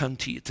 God, I come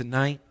to you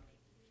tonight.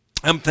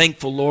 I'm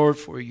thankful, Lord,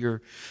 for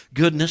your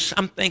goodness.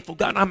 I'm thankful,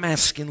 God. I'm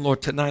asking,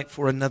 Lord, tonight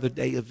for another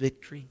day of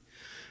victory.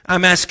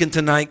 I'm asking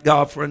tonight,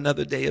 God, for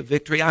another day of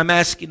victory. I'm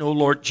asking, oh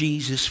Lord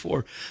Jesus,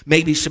 for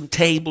maybe some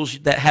tables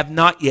that have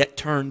not yet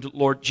turned,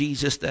 Lord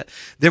Jesus, that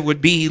there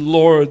would be,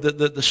 Lord,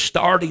 the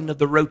starting of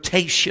the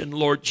rotation,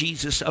 Lord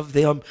Jesus, of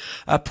them.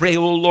 I pray,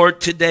 oh Lord,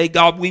 today,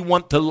 God, we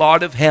want the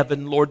Lord of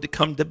heaven, Lord, to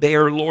come to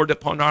bear, Lord,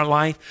 upon our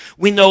life.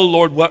 We know,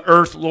 Lord, what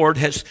earth, Lord,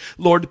 has,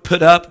 Lord,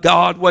 put up,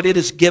 God, what it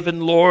has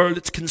given, Lord,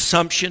 its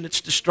consumption, its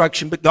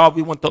destruction. But God,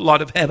 we want the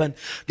Lord of heaven,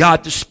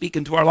 God, to speak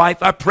into our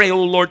life. I pray,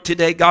 oh Lord,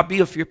 today, God, be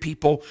with your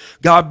people.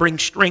 God, bring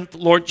strength,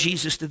 Lord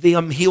Jesus, to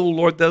them. Heal,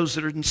 Lord, those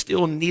that are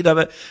still in need of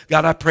it.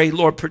 God, I pray,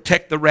 Lord,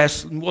 protect the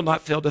rest, and we'll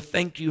not fail to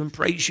thank you and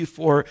praise you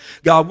for it.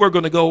 God, we're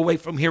going to go away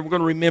from here. We're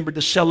going to remember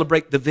to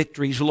celebrate the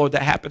victories, Lord,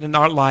 that happen in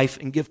our life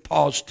and give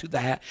pause to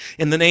that.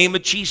 In the name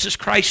of Jesus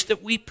Christ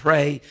that we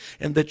pray,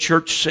 and the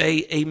church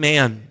say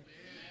amen.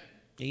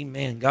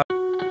 Amen. God.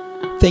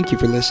 Thank you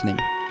for listening.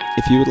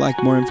 If you would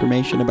like more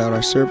information about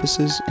our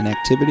services and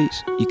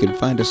activities, you can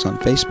find us on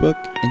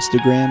Facebook,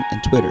 Instagram,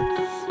 and Twitter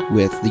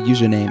with the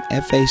username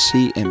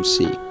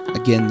FACMC.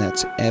 Again,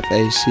 that's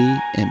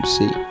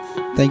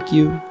FACMC. Thank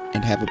you,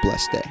 and have a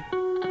blessed day.